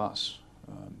control of us.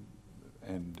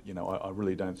 And you know, I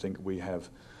really don't think we have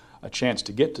a chance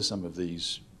to get to some of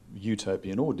these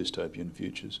utopian or dystopian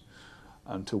futures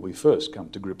until we first come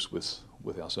to grips with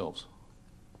ourselves.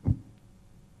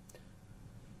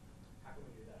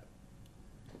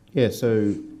 Yeah,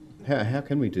 so how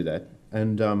can we do that?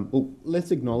 And well,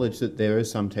 let's acknowledge that there are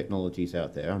some technologies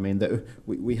out there. I mean, that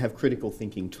we have critical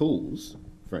thinking tools,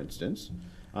 for instance.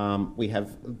 We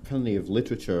have plenty of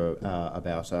literature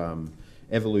about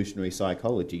evolutionary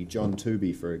psychology. John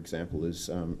Tooby, for example, has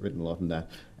written a lot on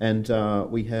that. And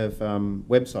we have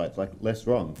websites like Less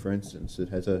Wrong, for instance, that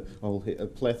has a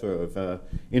plethora of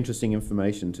interesting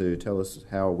information to tell us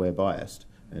how we're biased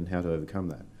and how to overcome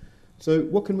that. So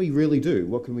what can we really do?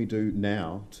 What can we do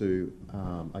now to,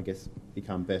 I guess,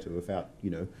 become better without, you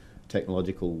know,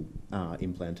 technological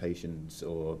implantations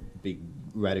or big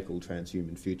radical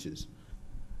transhuman futures?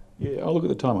 Yeah, I'll look at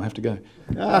the time. I have to go.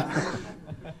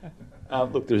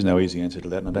 Look, there's no easy answer to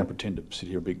that, and I don't pretend to sit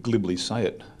here and glibly say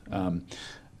it. But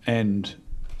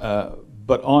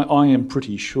I am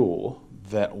pretty sure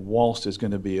that whilst there's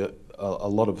going to be a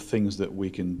lot of things that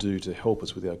we can do to help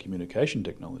us with our communication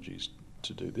technologies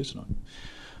to do this, and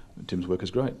Tim's work is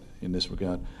great in this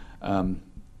regard,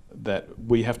 that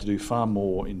we have to do far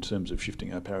more in terms of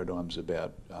shifting our paradigms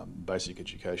about basic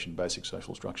education, basic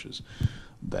social structures,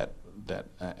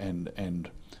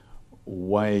 and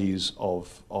ways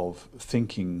of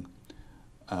thinking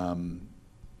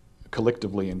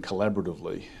collectively and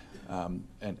collaboratively, and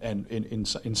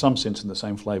in some sense in the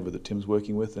same flavour that Tim's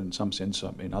working with, and in some sense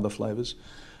in other flavours,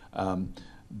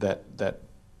 that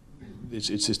it's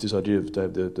just this idea of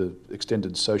the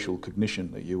extended social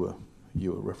cognition that you were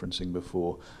referencing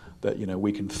before, that, you know,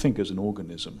 we can think as an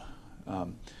organism,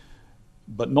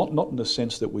 but not in the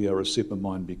sense that we are a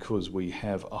supermind because we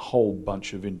have a whole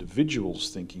bunch of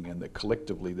individuals thinking and that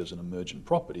collectively there's an emergent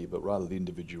property, but rather the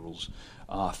individuals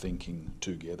are thinking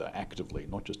together actively,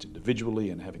 not just individually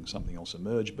and having something else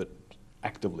emerge, but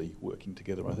actively working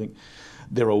together. I think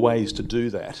there are ways to do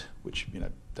that, which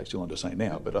takes too long to say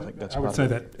now, but I think that's. I would say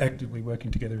that actively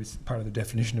working together is part of the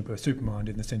definition of a supermind,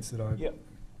 in the sense that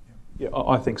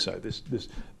I think so.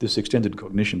 This extended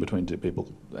cognition between two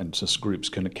people and just groups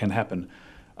can happen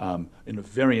in a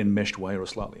very enmeshed way or a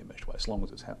slightly enmeshed way, as long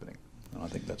as it's happening. And I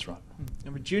think that's right.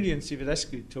 And Julian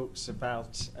Sivilescu talks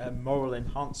about moral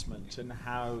enhancement and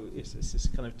how it's this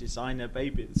kind of designer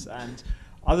babies, and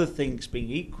other things being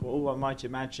equal, I might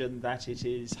imagine that it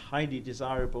is highly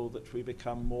desirable that we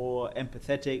become more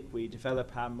empathetic, we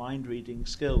develop our mind-reading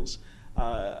skills.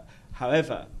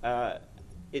 However,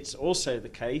 it's also the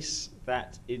case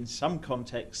that in some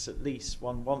contexts at least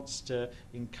one wants to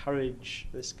encourage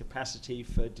this capacity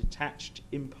for detached,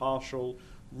 impartial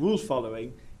rule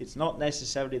following. It's not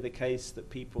necessarily the case that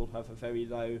people who have a very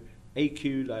low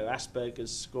AQ, low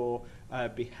Asperger's score,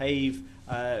 behave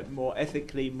more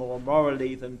ethically, more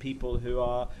morally than people who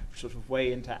are sort of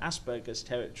way into Asperger's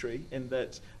territory, in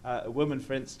that a woman,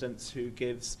 for instance, who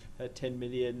gives her £10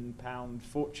 million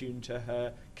fortune to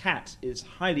her cat is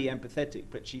highly empathetic,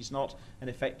 but she's not an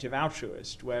effective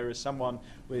altruist, whereas someone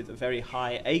with a very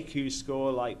high AQ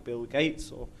score like Bill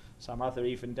Gates or some other,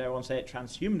 even dare I say it,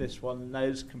 transhumanist one,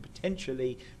 those can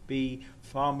potentially be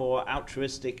far more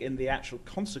altruistic in the actual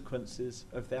consequences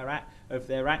of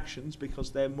their actions,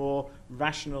 because they're more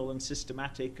rational and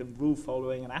systematic and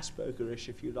rule-following and Aspergerish,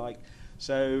 if you like.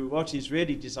 So what is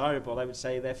really desirable, I would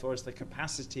say, therefore, is the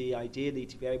capacity, ideally,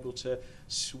 to be able to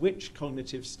switch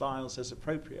cognitive styles as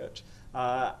appropriate.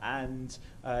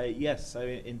 Yes, so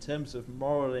in terms of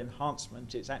moral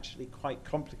enhancement, it's actually quite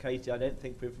complicated. I don't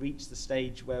think we've reached the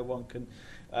stage where one can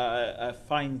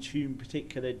fine-tune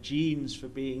particular genes for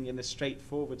being, in a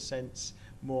straightforward sense,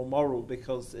 more moral,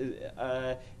 because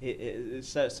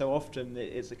so often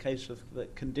it's a case of the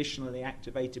conditionally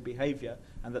activated behaviour,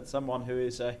 and that someone who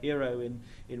is a hero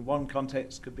in one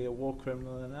context could be a war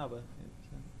criminal in another.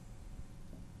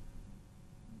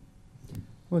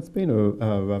 Well, it's been a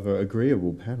rather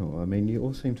agreeable panel. I mean, you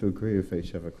all seem to agree with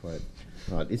each other quite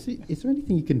right. Is there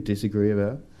anything you can disagree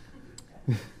about?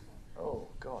 Oh,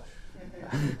 gosh.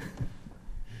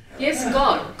 Yes,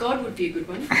 God. God would be a good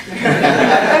one.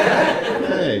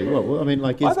 Hey, well, I mean,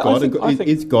 like,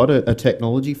 is God a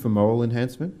technology for moral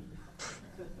enhancement?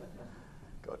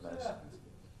 God knows.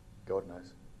 God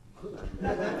knows. I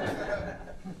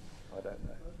don't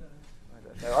know.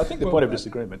 I think the point of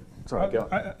disagreement... Sorry, go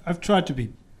on. I've tried to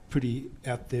be pretty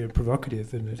out there and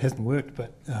provocative, and it hasn't worked,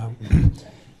 but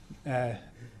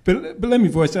let me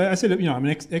voice. I said, I'm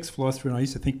an ex-philosopher, and I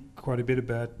used to think quite a bit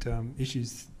about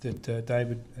issues that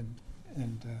David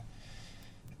and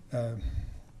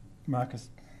Marcus,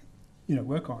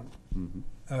 work on. Mm-hmm.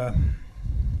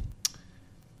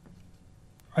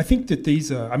 I think that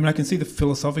these are. I mean, I can see the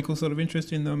philosophical sort of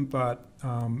interest in them, but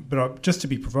just to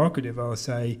be provocative, I will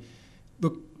say,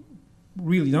 look,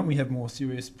 really, don't we have more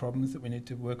serious problems that we need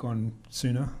to work on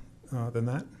sooner than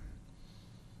that?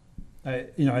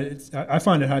 I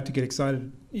find it hard to get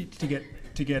excited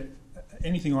to get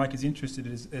anything like as interested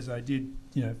as I did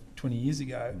 20 years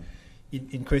ago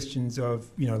in questions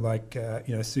of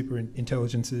super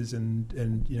intelligences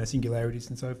and singularities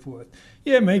and so forth.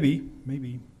 Yeah, maybe,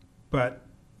 but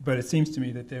it seems to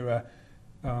me that there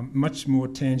are much more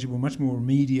tangible, much more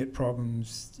immediate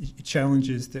problems,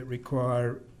 challenges that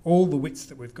require all the wits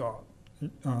that we've got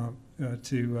rather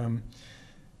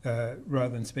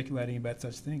than speculating about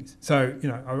such things. So,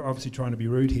 I'm obviously trying to be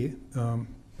rude here,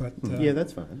 but... yeah,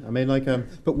 that's fine. I mean,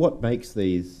 but what makes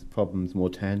these problems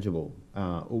more tangible,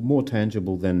 or more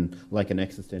tangible than, like, an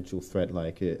existential threat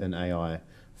like an AI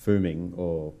booming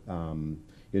or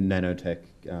your nanotech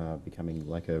becoming,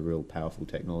 like, a real powerful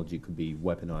technology could be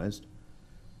weaponized?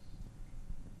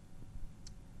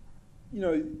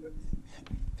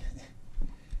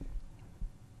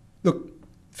 Look,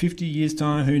 50 years'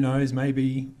 time, who knows,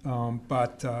 maybe.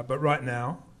 But right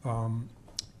now,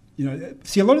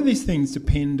 see, a lot of these things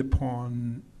depend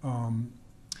upon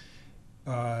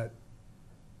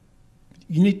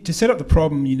you need to set up the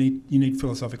problem. You need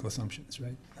philosophical assumptions,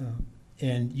 right?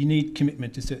 And you need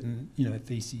commitment to certain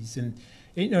theses. And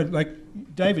like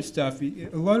David's stuff, a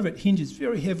lot of it hinges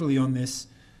very heavily on this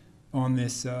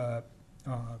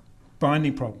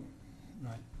binding problem.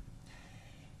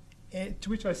 To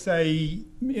which I say,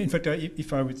 in fact,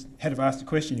 if I had have asked a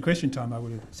question in question time, I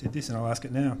would have said this, and I'll ask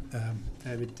it now,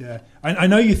 David. I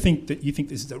know you think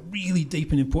this is a really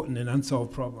deep and important and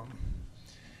unsolved problem.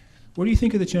 What do you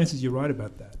think are the chances you're right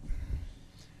about that?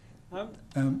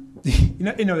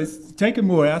 It's take a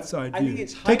more outside view. I think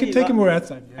it's take a more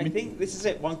outside view. I think this is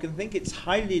it. One can think it's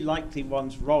highly likely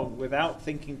one's wrong without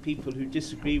thinking people who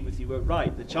disagree with you are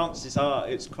right. The chances are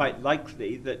it's quite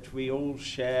likely that we all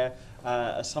share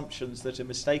assumptions that are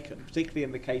mistaken, particularly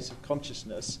in the case of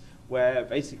consciousness, where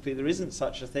basically there isn't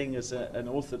such a thing as an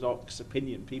orthodox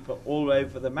opinion. People are all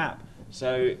over the map.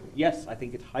 So, yes, I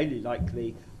think it's highly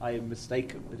likely I am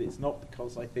mistaken, but it's not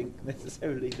because I think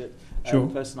necessarily that the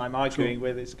person I'm arguing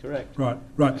with is correct.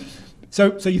 Right.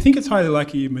 So you think it's highly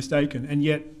likely you're mistaken, and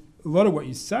yet a lot of what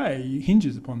you say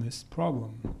hinges upon this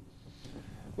problem.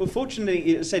 Well,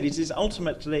 fortunately, as I said, it is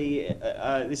ultimately,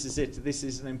 this is it, this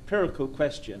is an empirical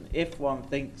question. If one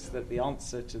thinks that the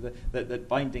answer to that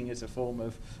binding is a form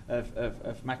of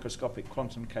macroscopic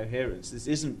quantum coherence, this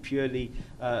isn't purely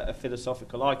a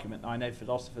philosophical argument. I know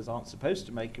philosophers aren't supposed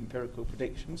to make empirical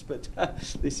predictions, but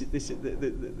this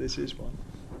is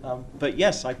one. But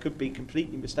yes, I could be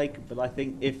completely mistaken, but I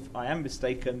think if I am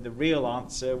mistaken, the real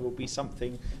answer will be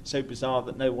something so bizarre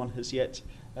that no one has yet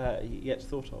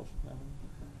thought of.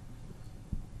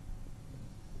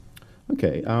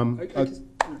 Okay.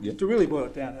 To really boil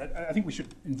it down, I think we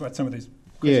should invite some of these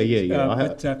questions. Yeah.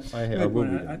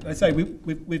 I say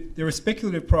there are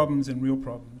speculative problems and real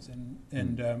problems,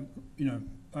 and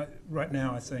right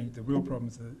now I think the real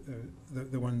problems are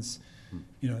the ones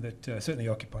that certainly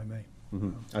occupy me.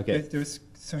 Mm-hmm. Okay. There's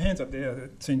some hands up there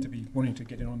that seem to be wanting to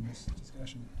get in on this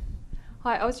discussion.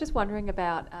 Hi, I was just wondering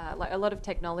about like a lot of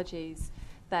technologies,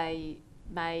 they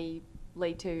may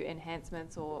lead to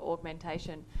enhancements or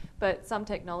augmentation, but some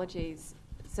technologies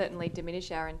certainly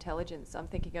diminish our intelligence. I'm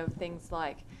thinking of things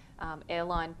like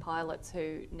airline pilots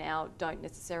who now don't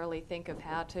necessarily think of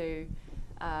how to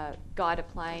guide a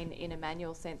plane in a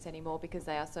manual sense anymore because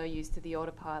they are so used to the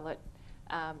autopilot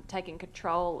taking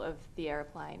control of the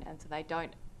aeroplane, and so they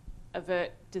don't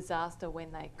avert disaster when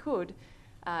they could,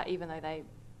 even though they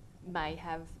may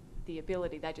have the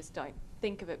ability. They just don't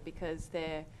think of it because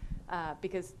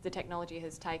the technology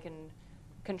has taken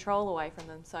control away from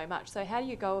them so much. So how do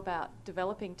you go about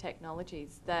developing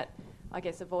technologies that, I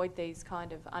guess, avoid these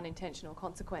kind of unintentional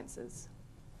consequences?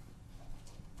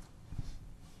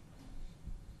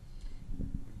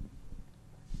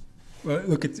 Well,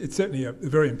 look, it's certainly a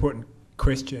very important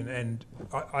question, and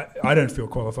I don't feel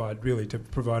qualified really to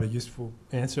provide a useful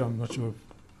answer. I'm not sure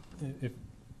if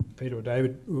Peter or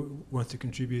David wants to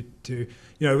contribute to.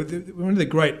 One of the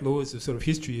great laws of sort of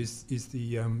history is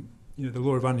the the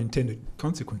law of unintended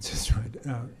consequences, right?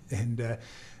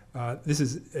 This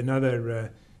is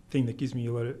another thing that gives me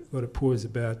a lot of pause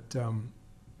about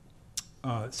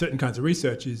certain kinds of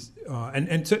research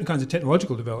and certain kinds of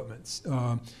technological developments.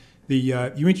 You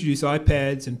introduce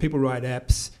iPads and people write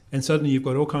apps, and suddenly you've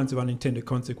got all kinds of unintended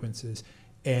consequences.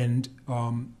 And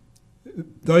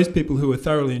those people who are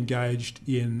thoroughly engaged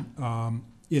in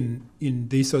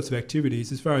these sorts of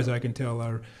activities, as far as I can tell,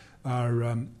 are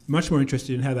much more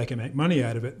interested in how they can make money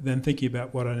out of it than thinking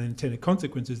about what unintended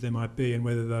consequences there might be and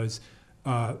whether those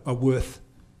are worth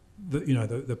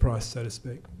the price, so to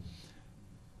speak.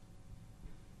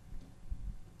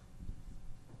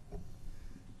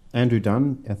 Andrew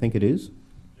Dunn, I think it is.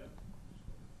 Yeah.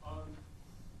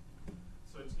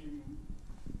 So Tim,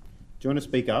 do you want to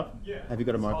speak up? Yeah. Have you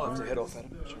got a microphone? I'll have to head off,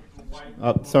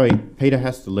 Adam. Sorry, Peter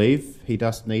has to leave. He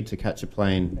does need to catch a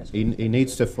plane. He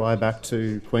needs to fly back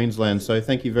to Queensland. So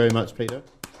thank you very much, Peter.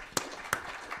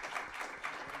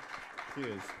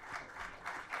 Cheers.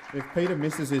 If Peter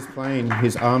misses his plane,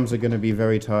 his arms are going to be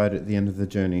very tired at the end of the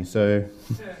journey. So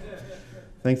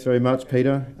thanks very much,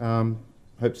 Peter.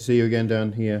 Hope to see you again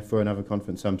down here for another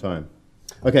conference sometime.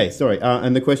 Okay, sorry.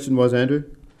 And the question was, Andrew?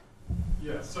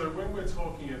 Yeah, so when we're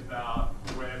talking about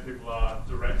where people are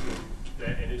directing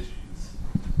their energies,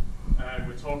 and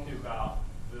we're talking about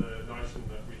the notion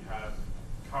that we have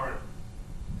current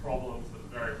problems that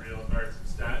are very real and very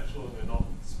substantial and they're not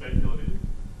speculative,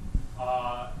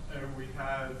 and we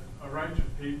have a range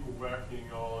of people working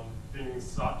on things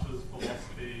such as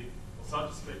philosophy or such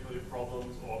as speculative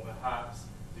problems or perhaps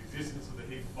the existence of the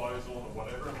Higgs boson or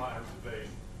whatever it might have to be,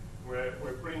 we're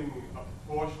putting a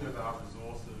proportion of our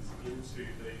resources into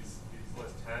these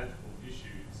less tangible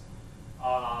issues.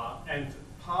 And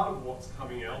part of what's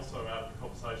coming also out of the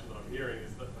conversation that I'm hearing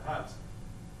is that perhaps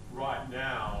right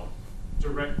now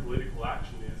direct political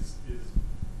action is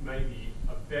maybe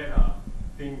a better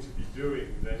thing to be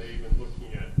doing than even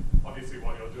looking at, obviously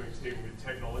what you're doing, Tim, with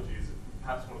technology is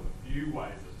perhaps one of the few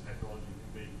ways that technology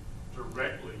can be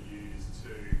directly used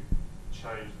to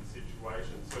change the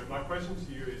situation. So my question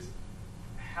to you is,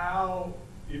 how,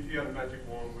 if you had a magic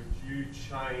wand, would you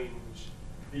change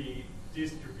the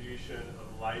distribution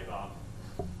of labour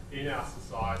in our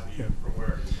society Yeah. from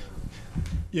where it is now?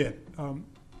 Yeah.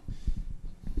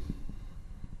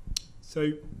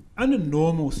 So under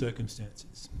normal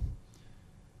circumstances,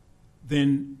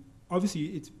 then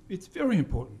obviously it's very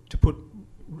important to put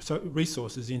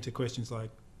resources into questions like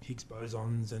Higgs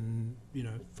bosons and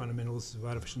fundamentals of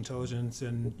artificial intelligence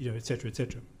and et cetera, et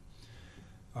cetera.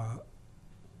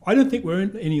 I don't think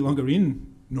we're any longer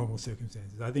in normal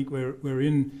circumstances. I think we're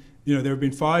in there have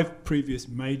been 5 previous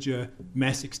major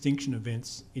mass extinction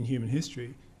events in human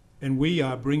history, and we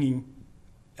are bringing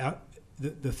out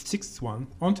the 6th one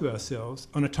onto ourselves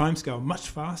on a timescale much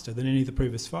faster than any of the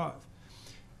previous 5.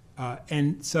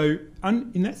 And so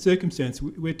in that circumstance,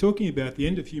 we're talking about the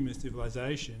end of human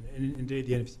civilization, and indeed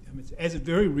the end of, as a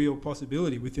very real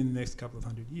possibility within the next couple of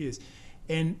 100 years.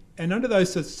 And under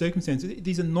those sorts of circumstances,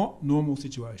 these are not normal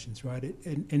situations, right?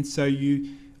 And so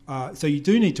you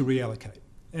do need to reallocate.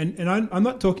 And I'm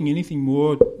not talking anything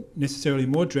necessarily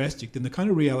more drastic than the kind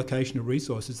of reallocation of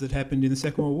resources that happened in the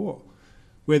Second World War,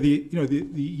 where the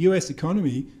US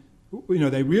economy,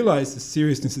 they realised the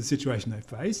seriousness of the situation they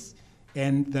faced,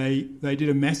 and they did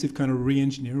a massive kind of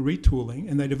re-engineering, retooling,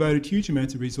 and they devoted huge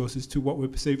amounts of resources to what were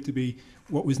perceived to be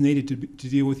what was needed to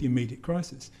deal with the immediate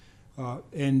crisis.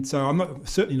 And so I'm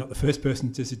certainly not the first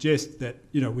person to suggest that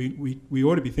we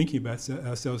ought to be thinking about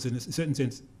ourselves in a certain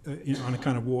sense on a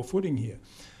kind of war footing here.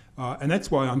 And that's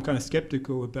why I'm kind of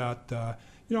sceptical about.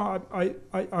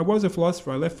 I was a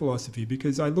philosopher. I left philosophy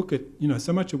because I look at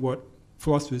so much of what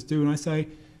philosophers do, and I say,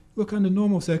 look, under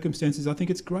normal circumstances, I think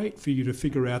it's great for you to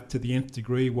figure out to the nth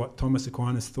degree what Thomas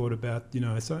Aquinas thought about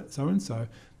so and so,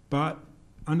 but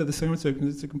under the same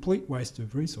circumstances, it's a complete waste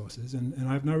of resources, and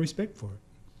I have no respect for it.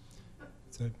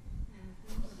 So.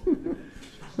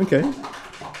 Okay.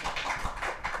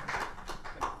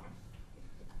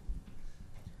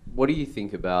 What do you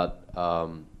think about?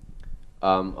 I'm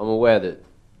aware that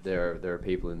there are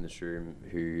people in this room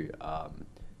who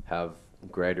have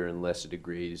greater and lesser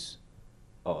degrees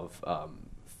of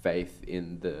faith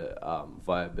in the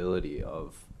viability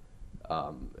of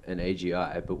an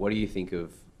AGI. But what do you think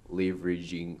of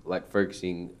leveraging, like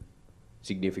focusing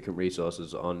significant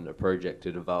resources on a project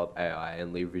to develop AI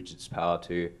and leverage its power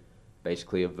to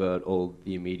basically avert all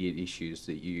the immediate issues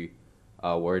that you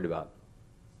are worried about?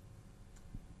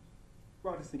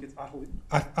 Well, I just think it's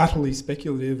utterly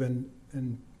speculative and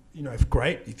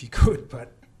great if you could,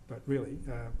 but really,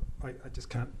 I just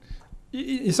can't.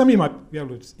 Somebody might be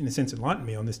able to, in a sense, enlighten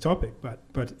me on this topic, but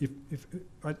if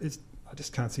I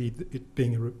just can't see it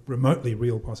being a remotely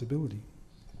real possibility.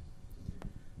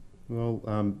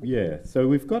 Well, yeah. So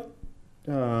we've got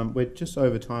we're just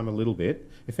over time a little bit.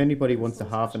 If anybody wants a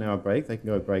half an hour break, they can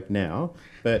go break now.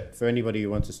 But for anybody who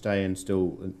wants to stay and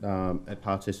still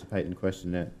participate in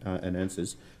question and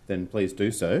answers, then please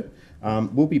do so.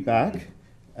 We'll be back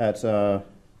at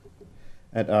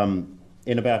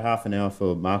in about half an hour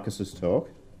for Marcus's talk.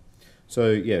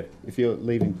 So yeah, if you're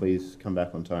leaving, please come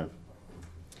back on time.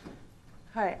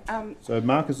 Hi. So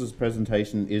Marcus's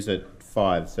presentation is at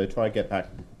 5. So try to get back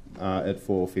at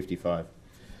 4:55.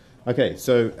 Okay.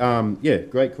 So yeah,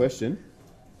 great question.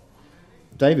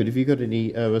 David, have you got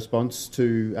any response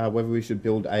to whether we should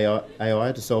build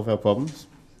AI to solve our problems?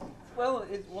 Well,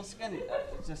 once again,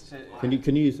 just to... Can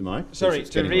you use the mic? Sorry,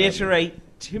 to reiterate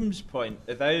Tim's point,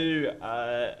 although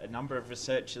a number of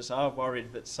researchers are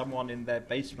worried that someone in their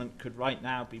basement could right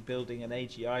now be building an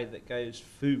AGI that goes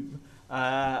foom,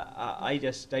 I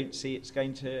just don't see it's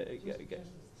going to...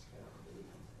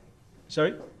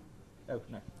 Sorry? Oh,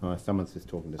 no. Oh, someone's just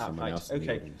talking to someone right. else. In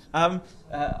Okay. the audience.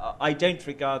 I don't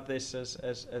regard this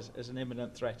as an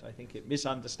imminent threat. I think it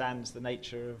misunderstands the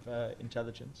nature of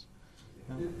intelligence.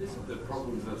 Isn't the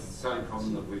problem the same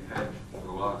problem that we've had for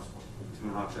the last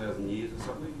 2,500 years or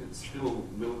something? It's still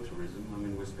militarism. I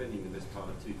mean, we're spending the best part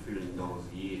of $2 trillion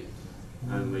a year.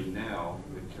 Only now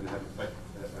we can have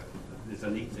there's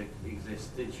an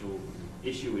existential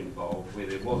issue involved where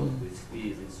there wasn't with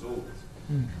spears and swords.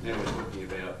 Now we're talking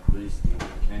about these things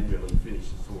that can really finish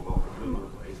us all off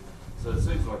permanently. So it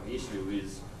seems like the issue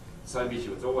is the same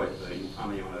issue it's always been,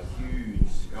 only on a huge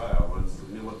scale, and it's the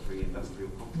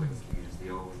military-industrial complex to use the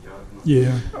old jargon.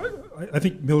 Yeah, I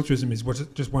think militarism is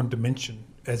just one dimension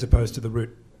as opposed to the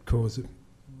root cause of...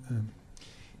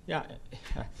 Yeah,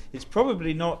 it's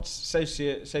probably not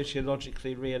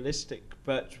sociologically realistic,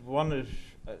 but one of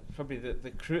probably a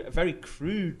very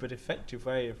crude but effective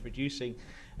way of reducing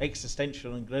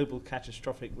existential and global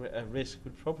catastrophic risk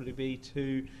would probably be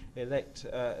to elect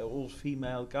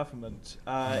all-female government.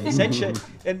 Essentially,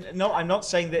 and no, I'm not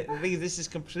saying that this is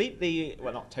completely,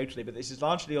 well, not totally, but this is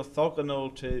largely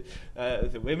orthogonal to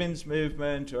the women's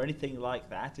movement or anything like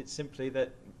that. It's simply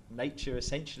that nature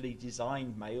essentially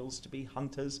designed males to be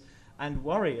hunters and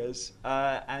warriors,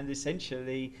 and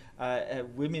essentially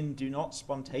women do not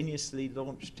spontaneously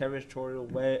launch territorial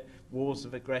wars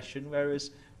of aggression,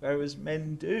 whereas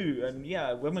men do. And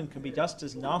yeah, a woman can be just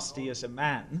as nasty as a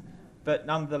man, but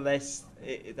nonetheless,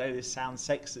 though this sounds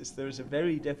sexist, there is a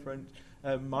very different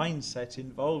mindset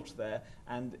involved there.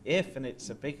 And if, and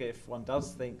it's a big if, one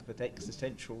does think that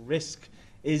existential risk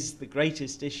is the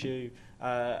greatest issue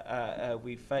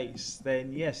we face,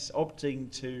 then yes,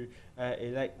 opting to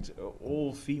elect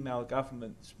all female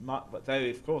governments, but though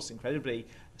of course incredibly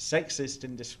sexist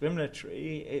and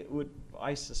discriminatory, it would,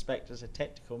 I suspect, as a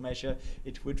technical measure,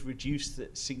 it would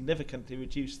significantly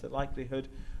reduce the likelihood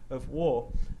of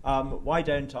war. Why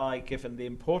don't I, given the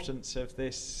importance of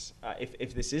this,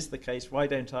 if this is the case, why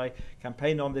don't I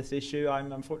campaign on this issue?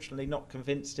 I'm unfortunately not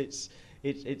convinced it's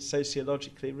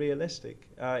sociologically realistic.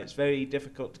 It's very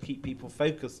difficult to keep people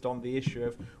focused on the issue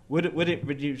of would it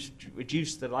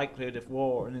reduce the likelihood of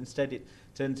war, and instead it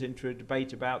turns into a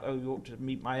debate about, oh, you ought to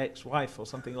meet my ex-wife or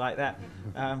something like that.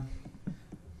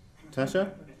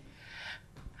 Tasha?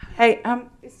 Hey,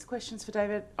 this question's for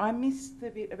David. I missed the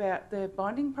bit about the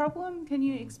binding problem. Can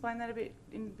you explain that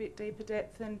in a bit deeper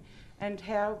depth, and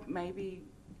how maybe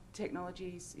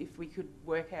technologies, if we could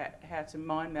work out how to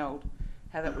mind meld,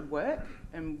 how that would work,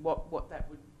 and what that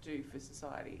would do for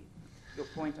society? Your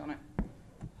point on it.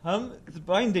 The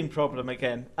binding problem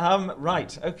again.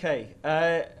 Right, okay.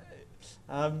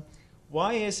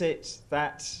 Why is it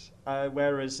that,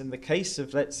 whereas in the case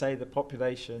of, let's say, the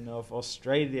population of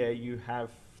Australia, you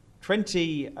have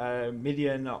 20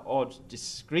 million odd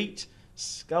discrete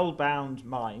skull-bound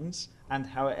minds, and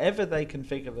however they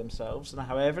configure themselves, and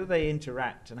however they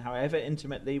interact, and however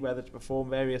intimately, whether to perform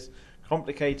various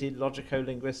complicated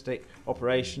logico-linguistic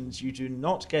operations, you do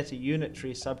not get a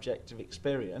unitary subjective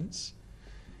experience.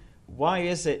 Why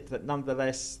is it that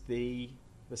nonetheless the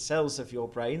cells of your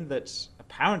brain that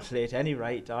apparently at any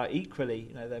rate are equally,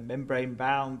 they're membrane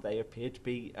bound, they appear to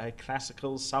be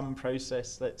classical, some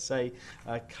process, let's say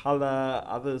colour,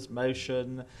 others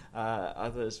motion,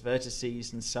 others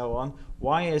vertices and so on.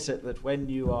 Why is it that when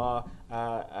you are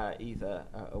either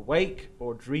awake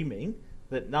or dreaming,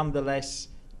 that nonetheless,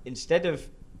 instead of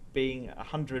being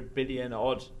 100 billion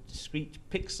odd discrete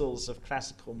pixels of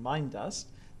classical mind dust,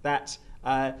 that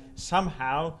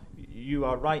somehow you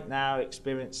are right now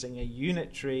experiencing a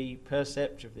unitary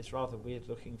percept of this rather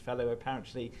weird-looking fellow,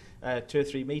 apparently 2 or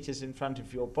 3 meters in front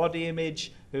of your body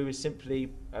image, who is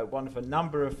simply one of a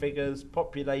number of figures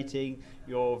populating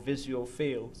your visual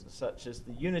fields, such as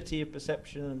the unity of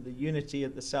perception and the unity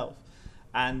of the self.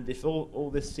 And if all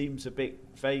this seems a bit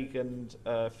vague and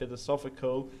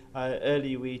philosophical,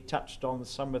 earlier we touched on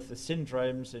some of the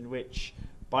syndromes in which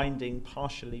binding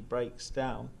partially breaks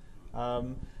down.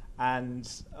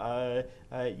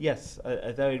 Yes,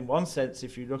 though in one sense,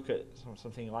 if you look at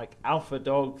something like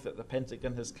AlphaDog that the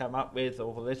Pentagon has come up with,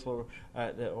 or the little,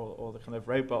 or the kind of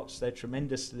robots, they're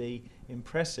tremendously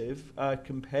impressive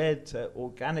compared to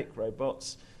organic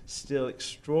robots, still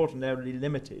extraordinarily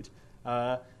limited.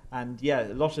 And yeah,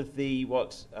 a lot of the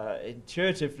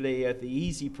intuitively are the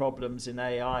easy problems in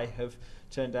AI have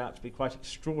turned out to be quite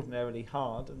extraordinarily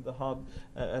hard, and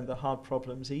the hard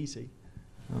problems easy.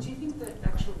 Do you think that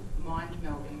actual mind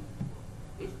melding,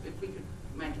 if we could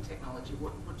make a technology,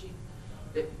 what do you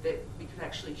that we could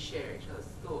actually share each other's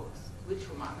thoughts,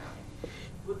 literal mind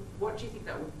melding? What do you think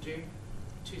that would do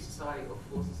to society or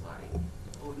for society?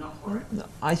 Or not for it?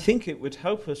 I think it would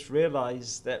help us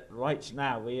realise that right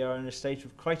now we are in a state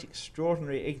of quite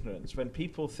extraordinary ignorance. When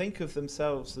people think of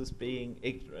themselves as being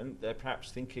ignorant, they're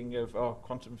perhaps thinking of,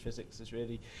 quantum physics is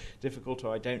really difficult,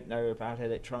 or I don't know about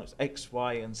electronics, X,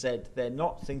 Y, and Z. They're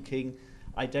not thinking,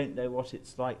 I don't know what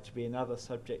it's like to be another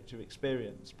subjective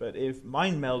experience. But if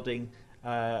mind melding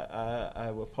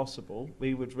were possible,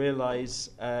 we would realise,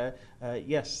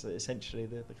 yes, that essentially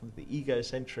the kind of the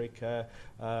egocentric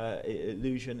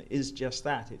illusion is just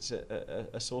that. It's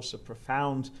a source of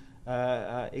profound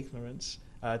ignorance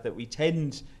that we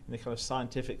tend, in a kind of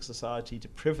scientific society, to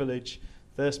privilege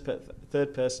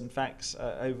third-person facts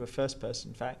over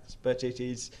first-person facts. But it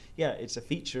is, it's a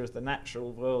feature of the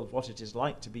natural world, what it is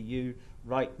like to be you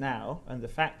right now, and the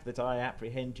fact that I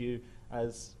apprehend you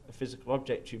as a physical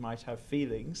object, you might have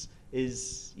feelings,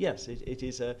 is, yes, it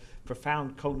is a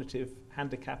profound cognitive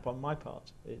handicap on my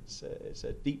part. It's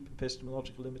a deep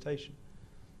epistemological limitation.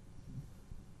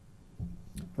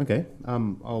 Okay,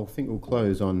 I think we'll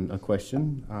close on a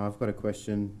question. I've got a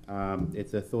question.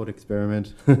 It's a thought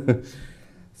experiment.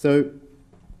 So,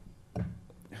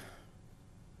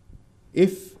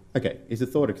 it's a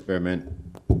thought experiment.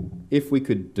 If we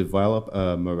could develop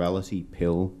a morality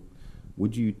pill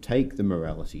would you take the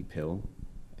morality pill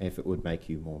if it would make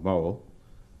you more moral?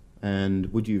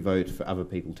 And would you vote for other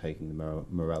people taking the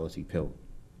morality pill?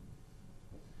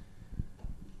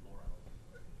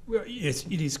 Well, yes,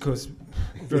 it is, because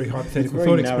very hypothetical It's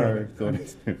thought very narrow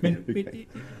experiment.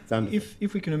 thought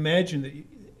If we can imagine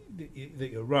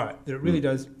that you're right, that it really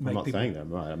does make I'm not people... saying that I'm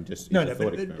right, I'm just... No, it's a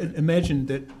thought experiment.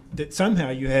 imagine that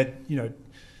somehow you had,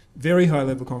 very high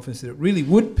level confidence that it really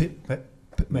would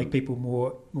make people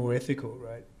more ethical,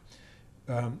 right?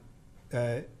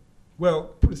 Well,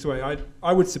 put it this way,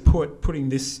 I would support putting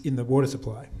this in the water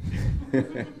supply,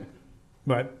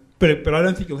 right? But I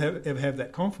don't think you'll ever have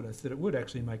that confidence that it would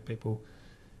actually make people,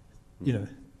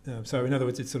 so in other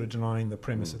words, it's sort of denying the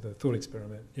premise of the thought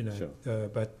experiment, Sure.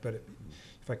 But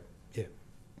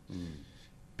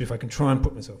if I can try and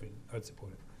put myself in, I'd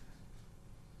support it.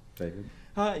 David?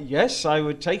 Yes, I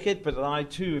would take it, but I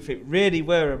too, if it really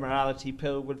were a morality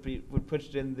pill, would put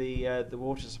it in the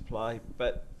water supply.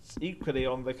 But equally,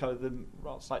 on the kind of the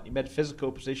slightly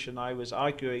metaphysical position I was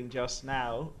arguing just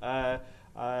now,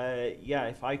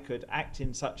 if I could act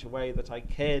in such a way that I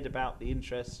cared about the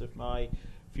interests of my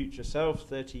future self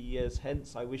 30 years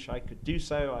hence, I wish I could do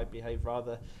so. I behave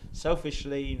rather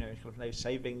selfishly, kind of no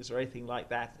savings or anything like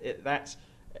that. That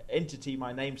entity,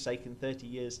 my namesake, in 30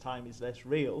 years' time is less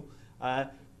real.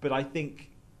 But I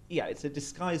think, it's a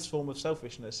disguised form of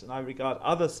selfishness, and I regard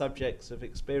other subjects of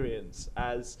experience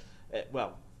as,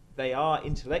 they are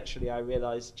intellectually, I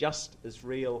realise, just as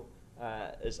real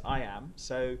as I am.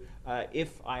 So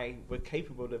if I were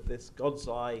capable of this God's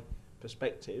eye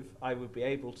perspective, I would be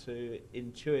able to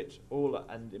intuit all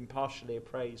and impartially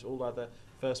appraise all other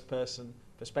first-person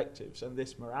perspectives. And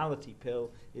this morality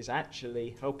pill is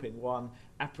actually helping one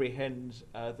apprehend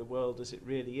the world as it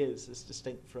really is, as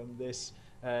distinct from this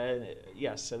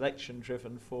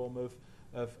selection-driven form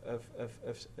of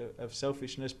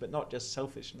selfishness, but not just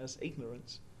selfishness,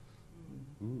 ignorance.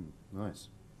 Nice.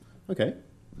 Okay.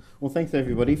 Well, thanks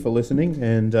everybody for listening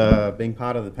and being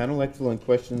part of the panel. Excellent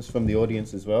questions from the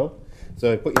audience as well.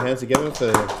 So put your hands together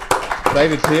for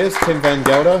David Pearce, Tim Van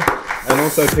Gelder, and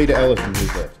also Peter Ellerton,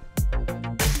 who's left.